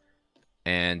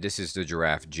 And this is the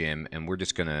giraffe gym, and we're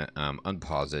just going to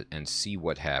unpause it and see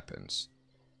what happens.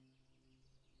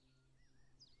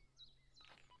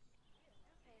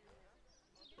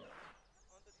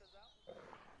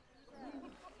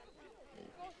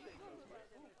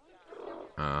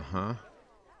 Uh-huh.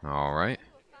 All right.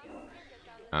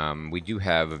 We do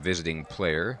have a visiting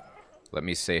player. Let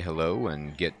me say hello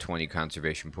and get 20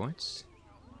 conservation points.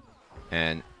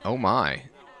 And, oh my.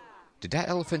 Did that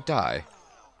elephant die?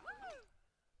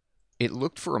 It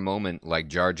looked for a moment like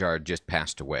Jar Jar just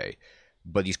passed away.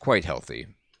 But he's quite healthy.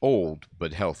 Old,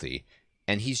 but healthy.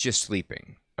 And he's just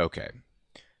sleeping. Okay.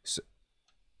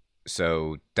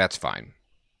 So that's fine.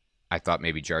 I thought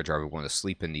maybe Jar Jar would want to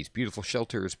sleep in these beautiful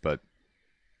shelters, but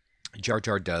Jar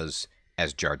Jar does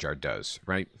as Jar Jar does,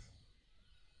 right?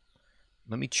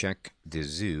 Let me check the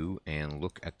zoo and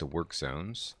look at the work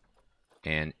zones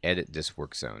and edit this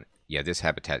work zone. Yeah, this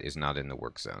habitat is not in the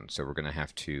work zone, so we're going to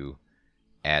have to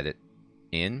add it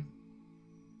in.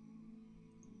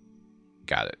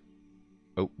 Got it.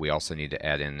 Oh, we also need to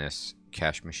add in this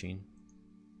cash machine.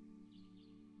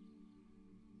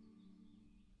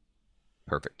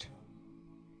 Perfect.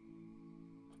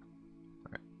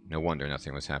 All right. No wonder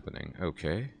nothing was happening.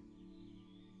 Okay.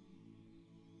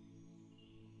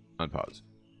 Unpause.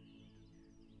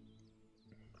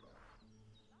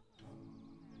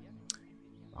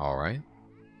 All right.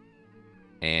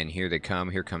 And here they come.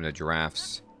 Here come the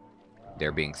giraffes.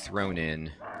 They're being thrown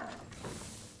in.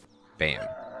 Bam.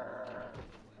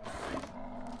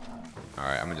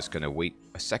 Alright, I'm just going to wait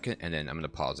a second, and then I'm going to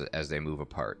pause it as they move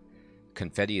apart.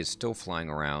 Confetti is still flying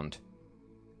around.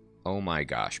 Oh my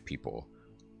gosh, people.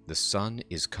 The sun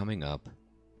is coming up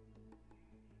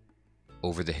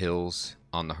over the hills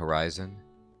on the horizon.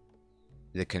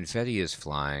 The confetti is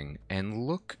flying, and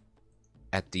look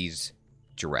at these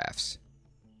giraffes.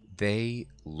 They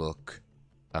look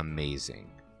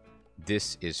amazing.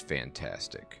 This is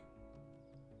fantastic.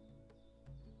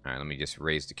 Alright, let me just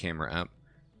raise the camera up.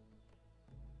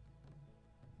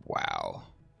 Wow.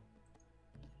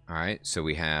 Alright, so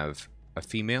we have a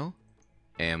female,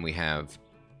 and we have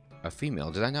a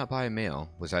female. Did I not buy a male?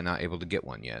 Was I not able to get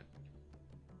one yet?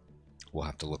 We'll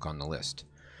have to look on the list.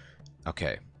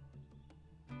 Okay.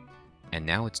 And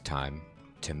now it's time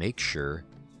to make sure...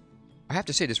 I have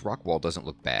to say this rock wall doesn't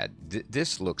look bad.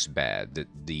 This looks bad,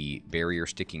 the barrier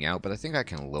sticking out, but I think I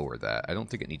can lower that. I don't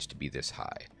think it needs to be this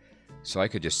high. So I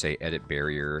could just say edit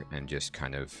barrier and just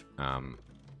kind of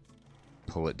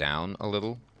pull it down a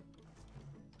little.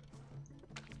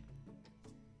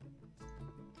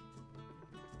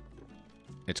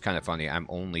 It's kind of funny. I'm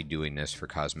only doing this for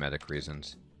cosmetic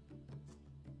reasons.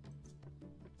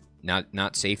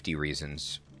 Not safety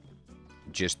reasons.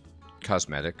 Just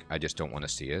cosmetic. I just don't want to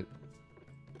see it.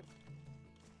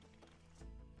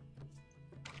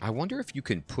 I wonder if you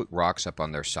can put rocks up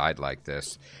on their side like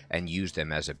this and use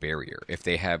them as a barrier. If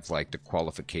they have, like, the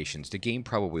qualifications. The game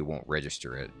probably won't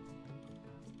register it.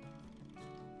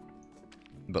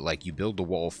 But, like, you build the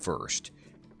wall first.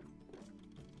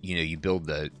 You know, you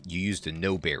use the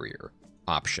no barrier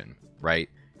option, right?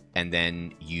 And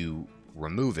then you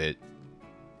remove it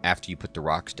after you put the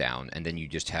rocks down. And then you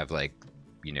just have, like,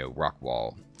 you know, rock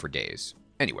wall for days.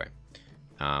 Anyway.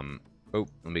 Oh,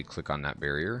 let me click on that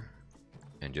barrier.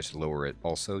 And just lower it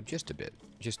also just a bit.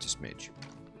 Just a smidge.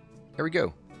 There we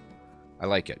go. I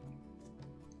like it.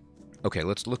 Okay,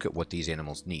 let's look at what these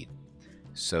animals need.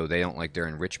 So they don't like their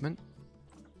enrichment.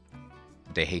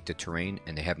 They hate the terrain,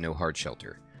 and they have no hard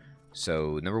shelter.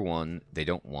 So number one, they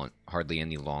don't want hardly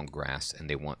any long grass, and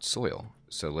they want soil.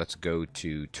 So let's go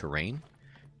to terrain,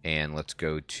 and let's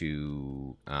go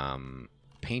to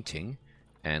painting,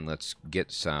 and let's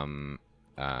get some...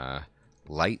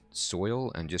 light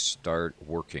soil and just start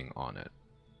working on it.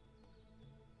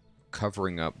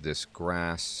 Covering up this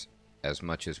grass as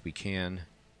much as we can.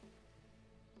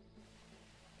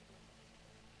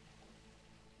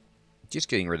 Just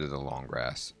getting rid of the long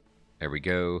grass. There we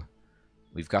go.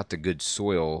 We've got the good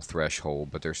soil threshold,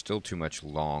 but there's still too much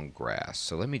long grass.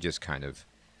 So let me just kind of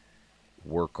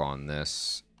work on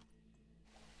this.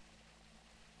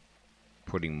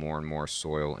 Putting more and more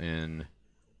soil in.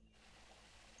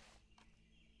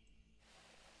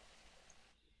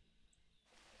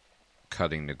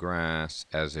 Cutting the grass,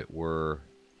 as it were.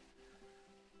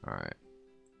 Alright.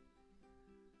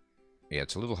 Yeah,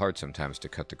 it's a little hard sometimes to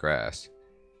cut the grass.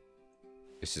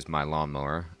 This is my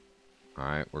lawnmower.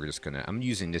 Alright, we're just gonna... I'm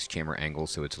using this camera angle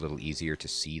so it's a little easier to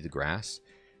see the grass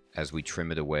as we trim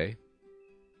it away.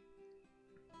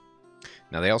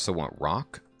 Now, they also want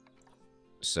rock.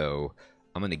 So,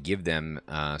 I'm gonna give them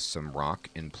some rock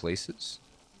in places.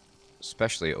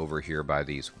 Especially over here by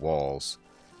these walls.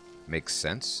 Makes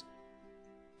sense.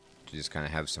 To just kind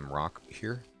of have some rock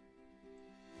here.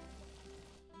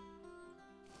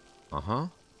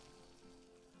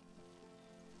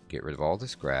 Get rid of all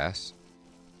this grass.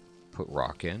 Put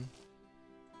rock in.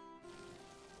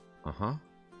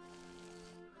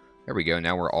 There we go.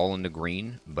 Now we're all in the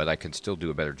green, but I can still do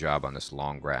a better job on this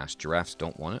long grass. Giraffes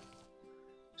don't want it.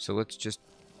 So let's just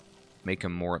make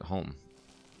them more at home.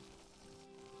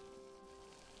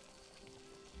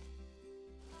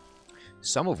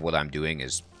 Some of what I'm doing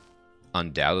is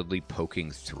undoubtedly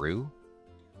poking through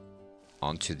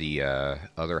onto the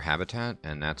other habitat,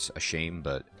 and that's a shame,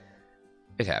 but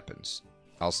it happens.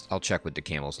 I'll check with the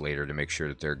camels later to make sure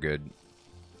that they're good.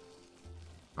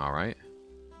 Alright.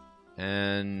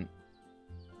 And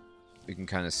we can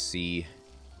kind of see...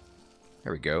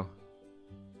 There we go.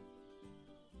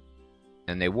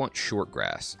 And they want short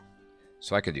grass,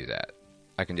 so I could do that.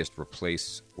 I can just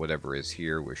replace whatever is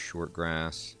here with short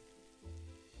grass.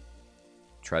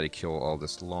 Try to kill all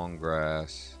this long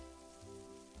grass.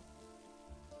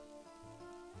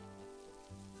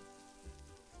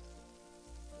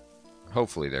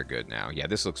 Hopefully they're good now. Yeah,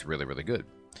 this looks really, really good.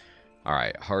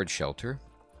 Alright, hard shelter.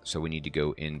 So we need to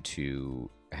go into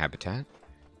habitat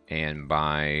and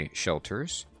buy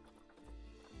shelters.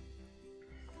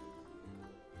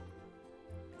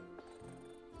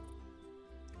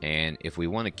 And if we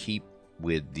want to keep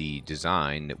with the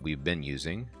design that we've been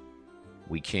using,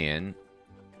 we can.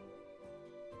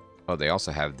 Oh, they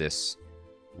also have this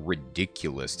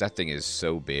ridiculous... That thing is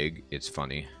so big, it's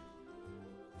funny.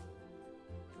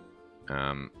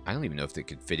 I don't even know if they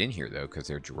could fit in here, though, because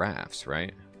they're giraffes,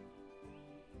 right?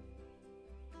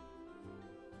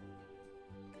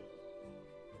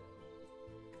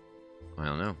 I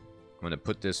don't know. I'm going to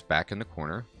put this back in the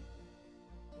corner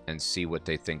and see what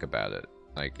they think about it.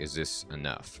 Like, is this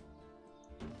enough?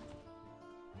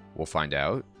 We'll find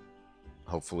out.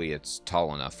 Hopefully it's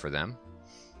tall enough for them.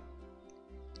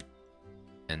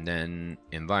 And then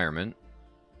environment.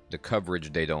 The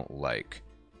coverage they don't like,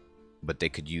 but they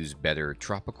could use better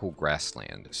tropical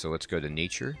grassland. So let's go to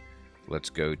nature. Let's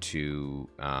go to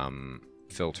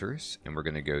filters, and we're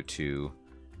going to go to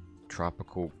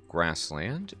tropical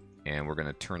grassland, and we're going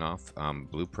to turn off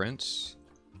blueprints,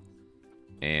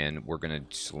 and we're going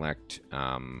to select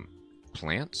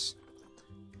plants.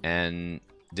 And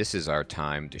this is our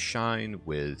time to shine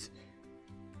with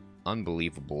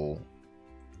unbelievable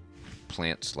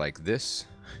plants like this.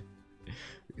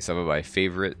 Some of my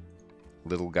favorite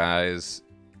little guys.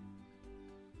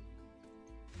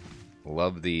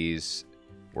 Love these.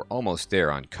 We're almost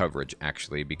there on coverage,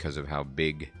 actually, because of how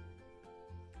big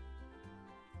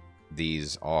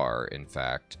these are, in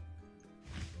fact.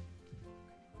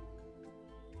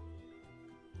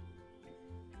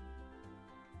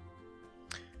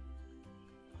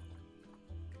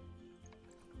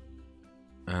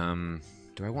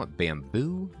 Do I want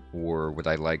bamboo, or would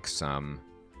I like some,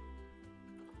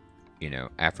 you know,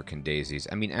 African daisies?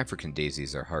 I mean, African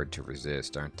daisies are hard to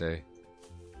resist, aren't they?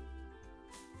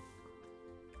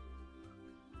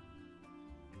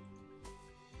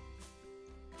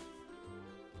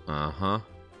 Uh-huh.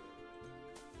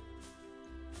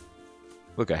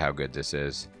 Look at how good this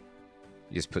is.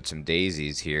 You just put some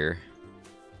daisies here.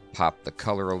 Pop the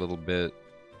color a little bit.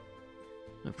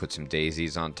 I'll put some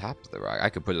daisies on top of the rock. I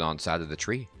could put it on the side of the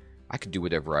tree. I could do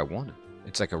whatever I want.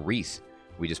 It's like a wreath.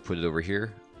 We just put it over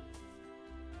here.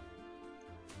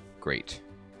 Great.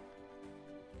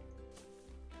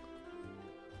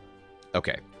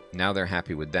 Okay, now they're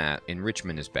happy with that.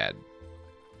 Enrichment is bad.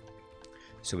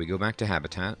 So we go back to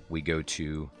habitat. We go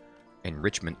to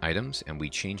enrichment items, and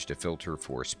we change the filter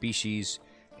for species,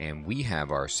 and we have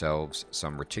ourselves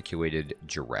some reticulated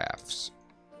giraffes.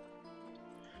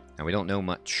 Now, we don't know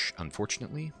much,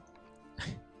 unfortunately,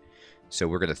 so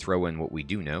we're going to throw in what we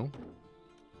do know.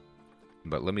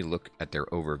 But let me look at their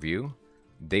overview.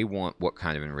 They want what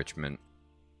kind of enrichment?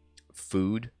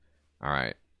 Food. All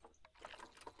right.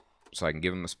 So I can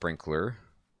give them a sprinkler.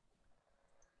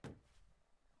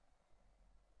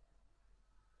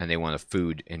 And they want a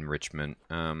food enrichment.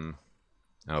 Oh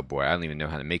boy, I don't even know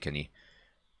how to make any.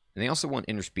 And they also want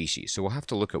interspecies, so we'll have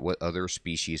to look at what other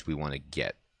species we want to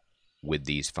get with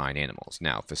these fine animals.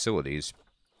 Now, facilities.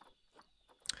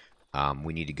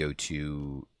 We need to go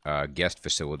to guest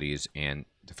facilities, and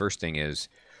the first thing is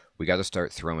we got to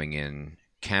start throwing in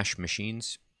cash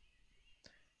machines,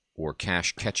 or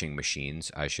cash catching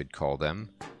machines, I should call them,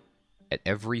 at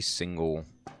every single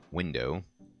window,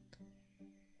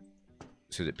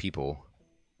 so that people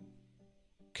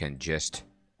can just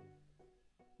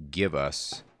give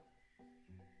us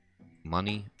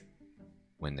money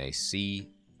when they see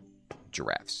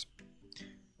giraffes.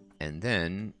 And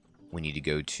then we need to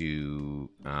go to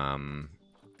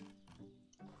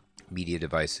media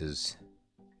devices,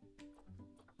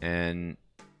 and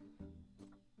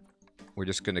we're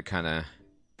just going to kind of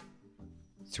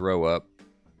throw up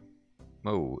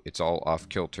Oh, it's all off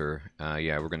kilter.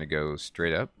 Yeah, we're gonna go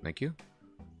straight up. Thank you.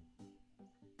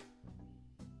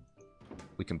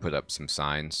 We can put up some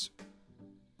signs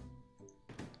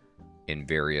in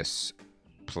various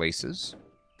places.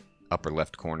 Upper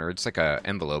left corner. It's like a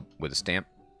envelope with a stamp,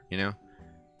 you know?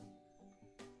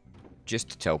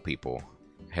 Just to tell people,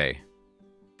 hey,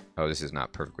 oh, this is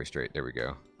not perfectly straight. There we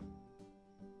go.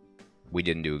 We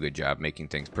didn't do a good job making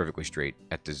things perfectly straight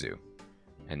at the zoo.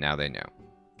 And now they know.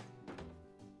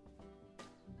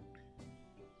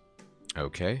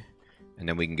 Okay. And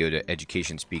then we can go to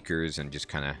education speakers and just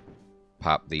kind of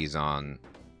pop these on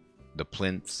the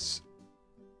plinths.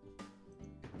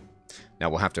 Now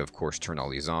we'll have to, of course, turn all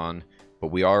these on. But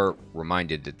we are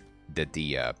reminded that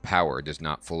the power does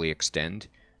not fully extend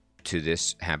to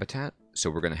this habitat. So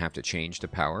we're going to have to change the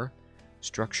power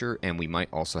structure. And we might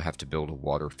also have to build a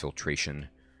water filtration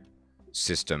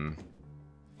system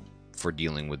for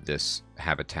dealing with this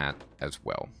habitat as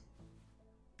well.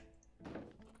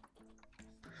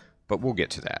 But we'll get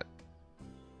to that.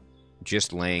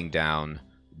 Just laying down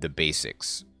the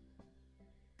basics.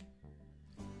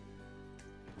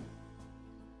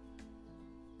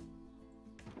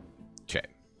 Okay.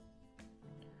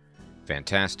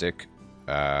 Fantastic.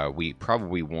 We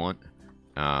probably want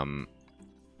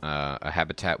a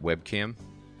habitat webcam.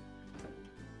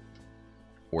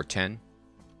 Or 10.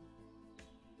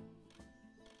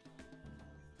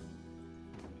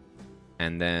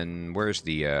 And then, where's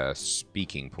the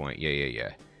speaking point?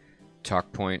 Yeah.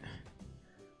 Talk point.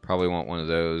 Probably want one of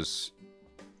those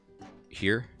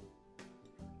here.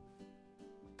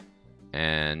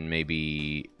 And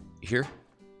maybe here.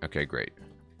 Okay, great.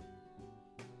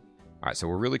 Alright, so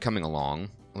we're really coming along.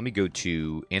 Let me go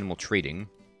to animal trading.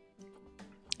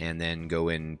 And then go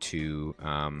into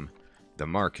the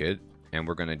market. And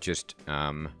we're going to just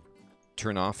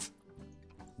turn off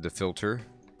the filter.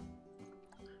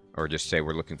 Or just say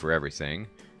we're looking for everything.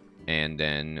 And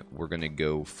then we're going to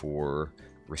go for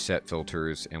reset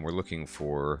filters. And we're looking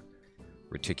for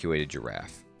reticulated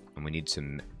giraffe. And we need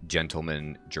some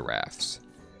gentleman giraffes.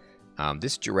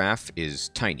 This giraffe is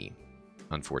tiny,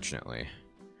 unfortunately.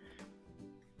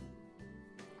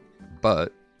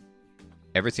 But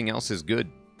everything else is good.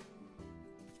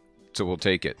 So we'll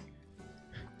take it.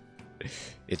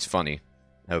 It's funny.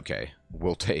 Okay,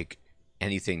 we'll take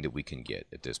anything that we can get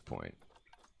at this point.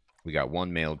 We got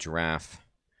one male giraffe.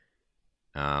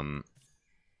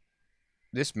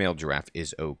 This male giraffe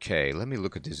is okay. Let me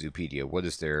look at the Zoopedia. What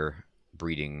is their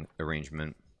breeding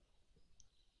arrangement?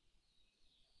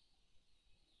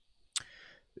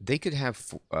 They could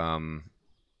have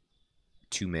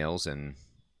 2 males and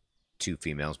 2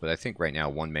 females, but I think right now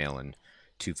 1 male and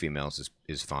 2 females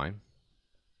is fine.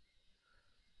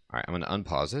 Alright, I'm going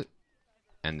to unpause it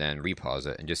and then repause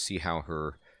it and just see how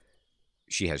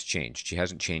she has changed. She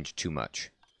hasn't changed too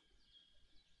much.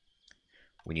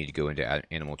 We need to go into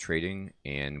animal trading,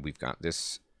 and we've got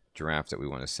this giraffe that we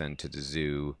want to send to the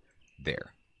zoo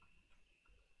there.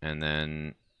 And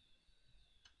then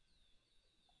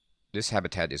this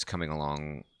habitat is coming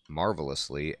along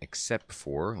marvelously, except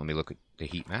for, let me look at the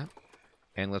heat map,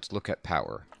 and let's look at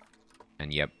power.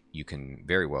 And yep, you can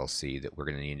very well see that we're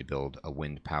going to need to build a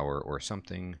wind power or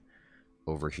something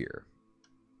over here.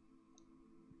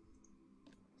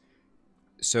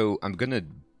 So I'm going to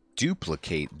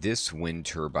duplicate this wind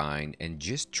turbine and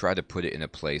just try to put it in a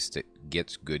place that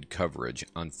gets good coverage.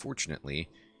 Unfortunately,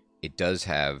 it does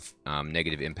have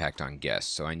negative impact on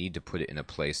guests, so I need to put it in a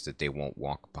place that they won't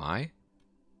walk by.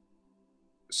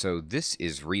 So this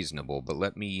is reasonable, but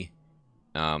let me,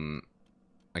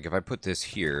 like if I put this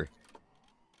here,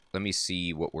 let me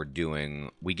see what we're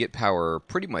doing. We get power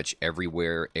pretty much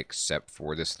everywhere except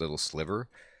for this little sliver.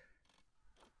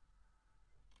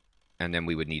 And then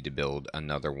we would need to build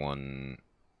another one.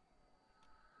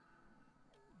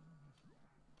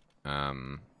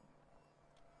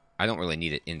 I don't really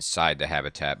need it inside the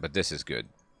habitat, but this is good.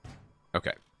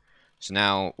 Okay. So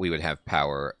now we would have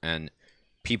power, and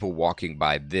people walking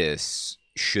by this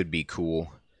should be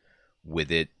cool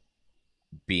with it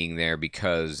being there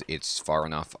because it's far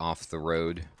enough off the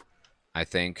road, I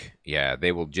think. Yeah,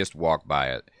 they will just walk by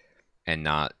it and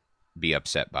not be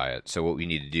upset by it. So what we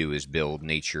need to do is build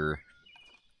nature,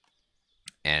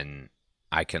 and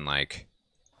I can, like,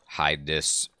 hide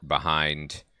this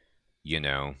behind, you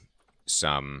know,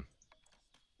 some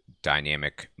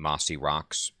dynamic mossy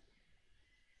rocks.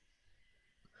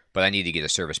 But I need to get a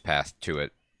service path to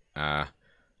it. Let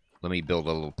me build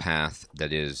a little path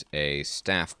that is a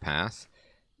staff path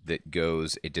that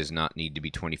goes, it does not need to be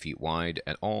 20 feet wide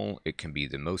at all. It can be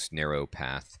the most narrow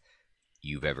path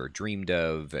you've ever dreamed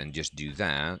of, and just do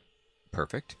that.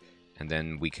 Perfect. And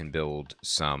then we can build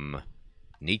some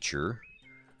nature.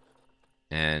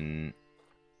 And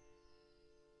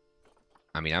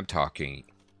I mean, I'm talking,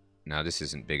 now this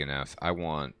isn't big enough. I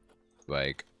want,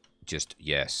 like, just,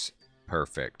 yes,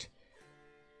 perfect,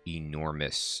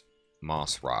 enormous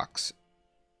moss rocks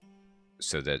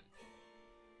so that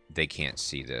they can't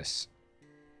see this.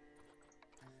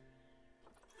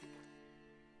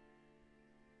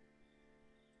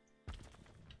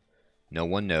 No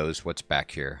one knows what's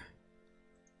back here,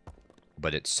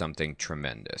 but it's something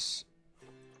tremendous.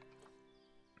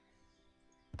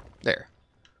 There.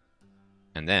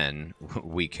 And then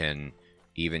we can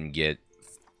even get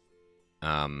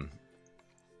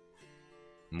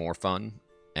more fun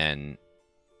and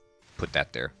put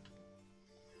that there.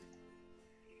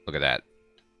 Look at that.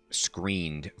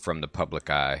 Screened from the public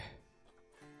eye.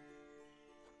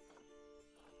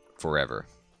 Forever.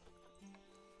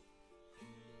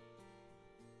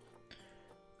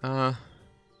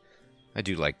 I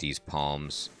do like these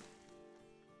palms.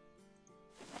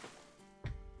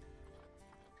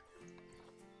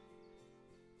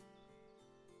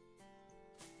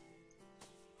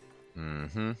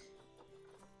 Mm-hmm.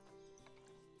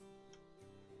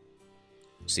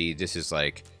 See, this is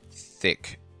like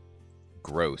thick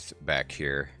growth back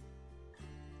here.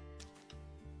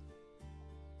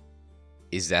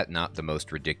 Is that not the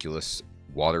most ridiculous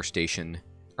water station?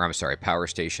 Or I'm sorry, power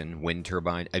station, wind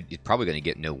turbine? It's probably going to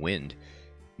get no wind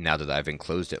now that I've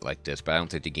enclosed it like this, but I don't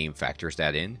think the game factors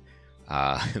that in.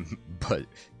 But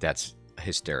that's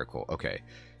hysterical. Okay,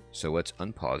 so let's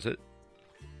unpause it.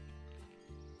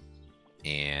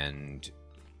 And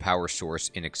power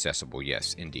source inaccessible.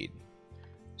 Yes, indeed.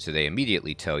 So they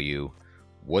immediately tell you,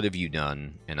 what have you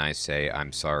done? And I say,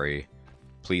 I'm sorry.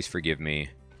 Please forgive me.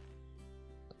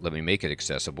 Let me make it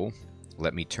accessible.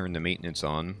 Let me turn the maintenance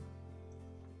on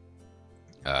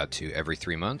to every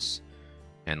 3 months.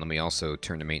 And let me also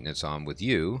turn the maintenance on with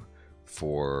you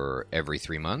for every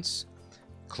 3 months.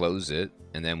 Close it.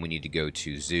 And then we need to go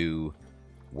to zoo,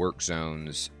 work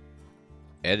zones,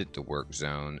 edit the work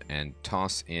zone, and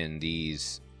toss in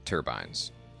these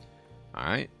turbines.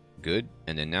 Alright, good.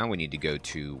 And then now we need to go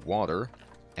to water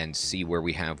and see where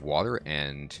we have water,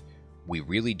 and we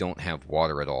really don't have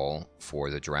water at all for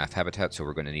the giraffe habitat, so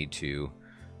we're going to need to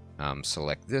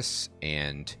select this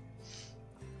and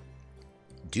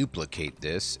duplicate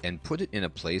this and put it in a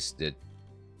place that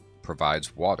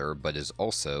provides water but is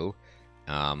also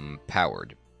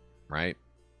powered, right?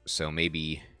 So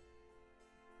maybe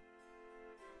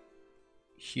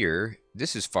here,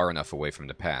 this is far enough away from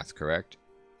the path, correct?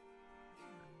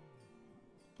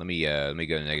 Let me go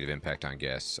to negative impact on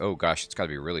guests. Oh gosh, it's got to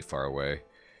be really far away.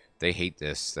 They hate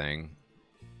this thing.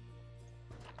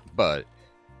 But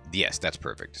yes, that's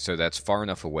perfect. So that's far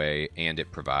enough away, and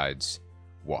it provides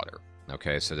water.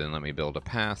 Okay, so then let me build a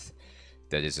path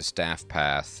that is a staff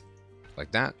path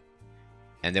like that.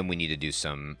 And then we need to do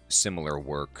some similar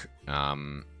work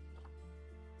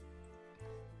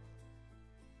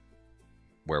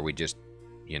where we just,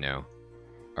 you know,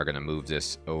 are going to move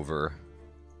this over.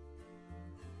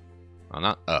 Well,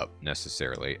 not up,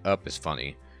 necessarily. Up is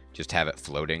funny. Just have it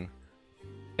floating.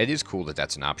 It is cool that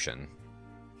that's an option.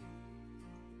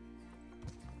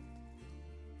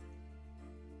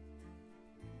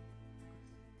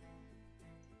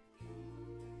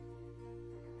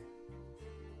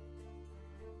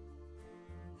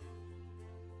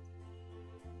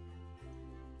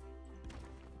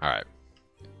 Alright.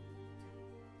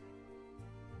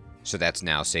 So that's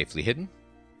now safely hidden.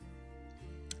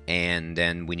 And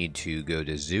then we need to go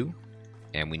to zoo,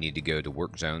 and we need to go to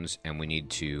work zones, and we need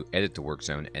to edit the work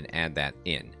zone and add that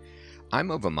in. I'm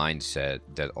of a mindset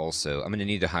that also I'm going to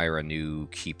need to hire a new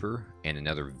keeper and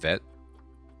another vet.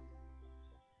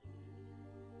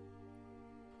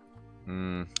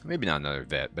 Maybe not another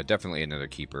vet, but definitely another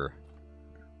keeper.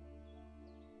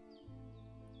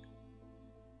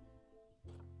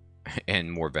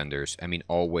 And more vendors. I mean,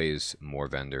 always more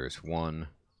vendors. 1,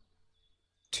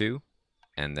 2.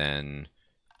 And then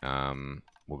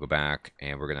we'll go back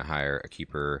and we're going to hire a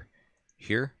keeper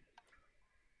here.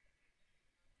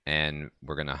 And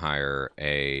we're going to hire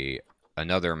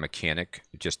another mechanic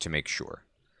just to make sure.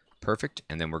 Perfect.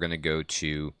 And then we're going to go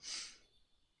to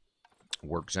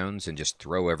work zones and just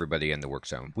throw everybody in the work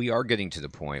zone. We are getting to the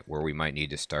point where we might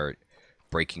need to start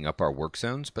breaking up our work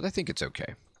zones, but I think it's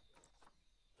okay.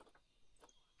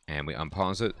 And we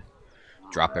unpause it,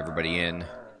 drop everybody in.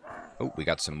 Oh, we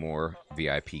got some more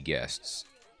VIP guests.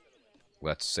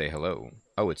 Let's say hello.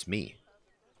 Oh, it's me.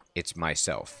 It's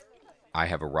myself. I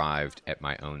have arrived at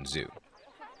my own zoo.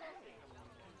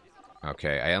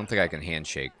 Okay, I don't think I can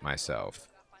handshake myself,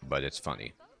 but it's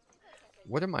funny.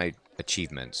 What are my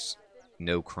achievements?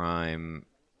 No crime,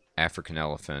 African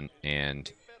elephant,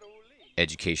 and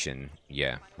education.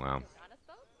 Yeah, well.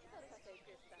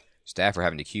 Staff are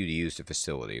having to queue to use the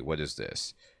facility. What is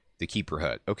this? The keeper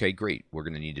hut. Okay, great. We're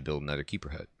going to need to build another keeper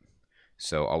hut.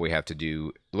 So all we have to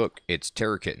do... Look, it's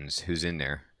Terror Kittens who's in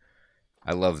there.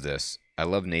 I love this. I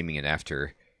love naming it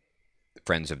after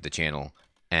friends of the channel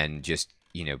and just,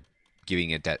 you know, giving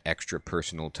it that extra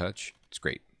personal touch. It's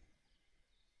great.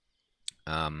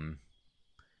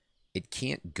 It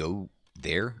can't go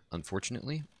there,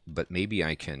 unfortunately, but maybe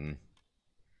I can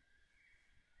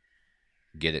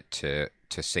get it to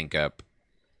sync up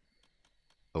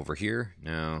over here.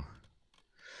 No.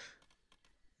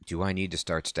 Do I need to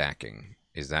start stacking?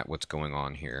 Is that what's going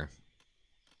on here?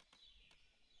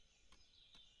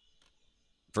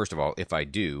 First of all, if I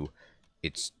do,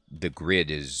 the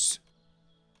grid is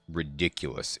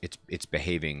ridiculous. It's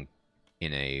behaving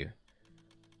in a,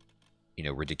 you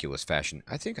know, ridiculous fashion.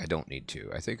 I think I don't need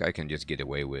to. I think I can just get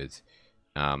away with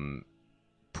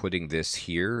putting this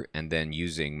here and then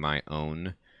using my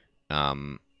own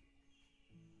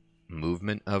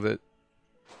movement of it.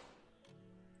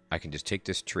 I can just take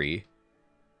this tree.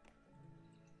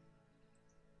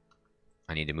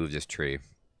 I need to move this tree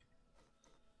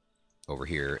over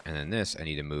here, and then this I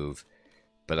need to move,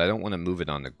 but I don't want to move it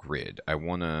on the grid. I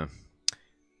want to...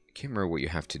 I can't remember what you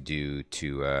have to do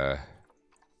to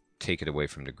take it away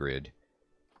from the grid.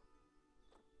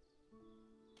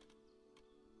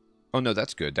 Oh, no,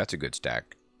 that's good. That's a good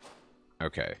stack.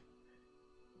 Okay.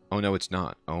 Oh, no, it's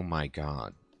not. Oh, my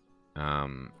God. I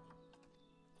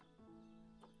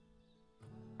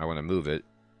want to move it,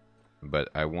 but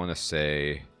I want to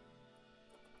say...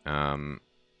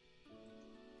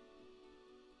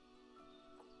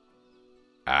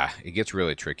 it gets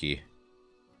really tricky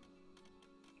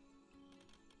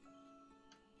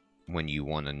when you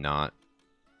want to not...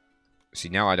 See,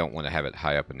 now I don't want to have it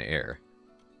high up in the air.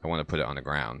 I want to put it on the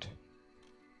ground.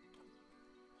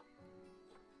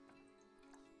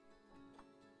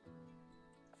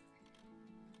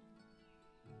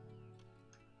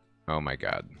 Oh my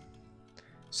God.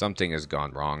 Something has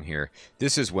gone wrong here.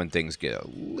 This is when things get a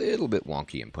little bit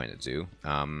wonky in Planet Zoo.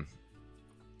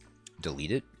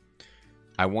 Delete it.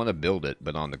 I want to build it,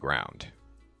 but on the ground.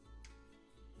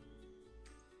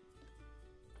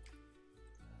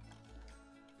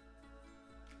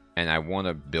 And I want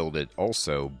to build it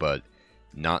also, but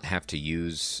not have to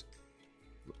use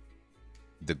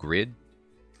the grid.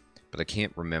 But I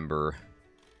can't remember...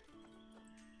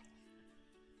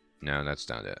 No, that's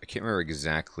not it. I can't remember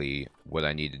exactly what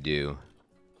I need to do.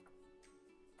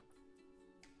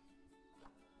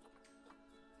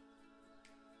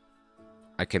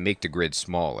 I can make the grid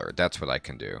smaller. That's what I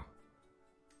can do.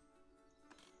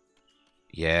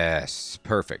 Yes,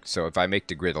 perfect. So if I make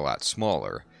the grid a lot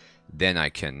smaller, then I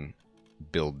can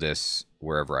build this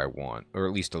wherever I want, or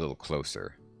at least a little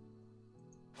closer.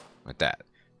 Like that.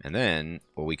 And then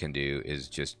what we can do is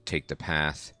just take the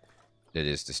path that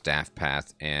is the staff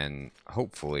path and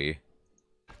hopefully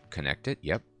connect it.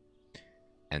 Yep.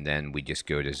 And then we just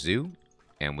go to zoo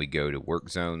and we go to work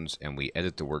zones and we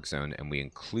edit the work zone and we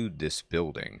include this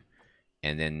building.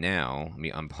 And then now, let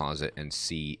me unpause it and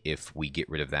see if we get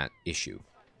rid of that issue.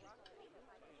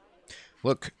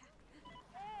 Look,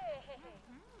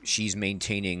 she's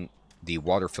maintaining the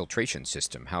water filtration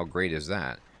system. How great is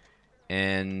that?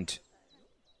 And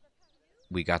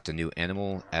we got the new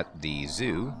animal at the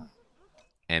zoo.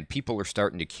 And people are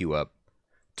starting to queue up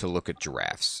to look at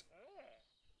giraffes.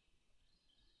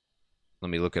 Let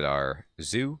me look at our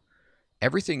zoo.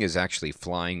 Everything is actually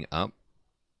flying up.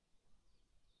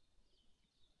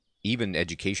 Even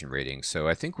education ratings. So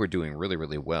I think we're doing really,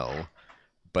 really well.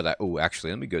 But actually,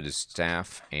 let me go to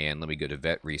staff and let me go to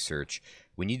vet research.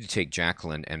 We need to take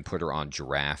Jacqueline and put her on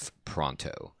giraffe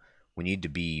pronto. We need to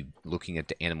be looking at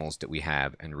the animals that we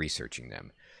have and researching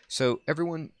them. So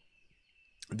everyone...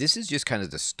 This is just kind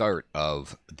of the start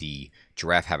of the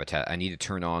giraffe habitat. I need to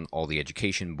turn on all the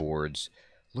education boards.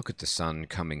 Look at the sun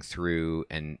coming through.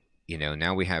 And, you know,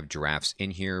 now we have giraffes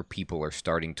in here. People are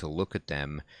starting to look at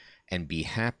them and be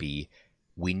happy.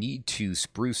 We need to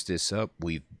spruce this up.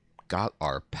 We've got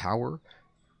our power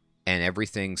and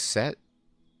everything set.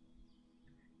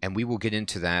 And we will get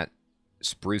into that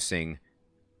sprucing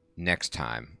next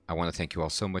time. I want to thank you all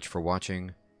so much for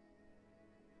watching.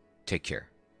 Take care.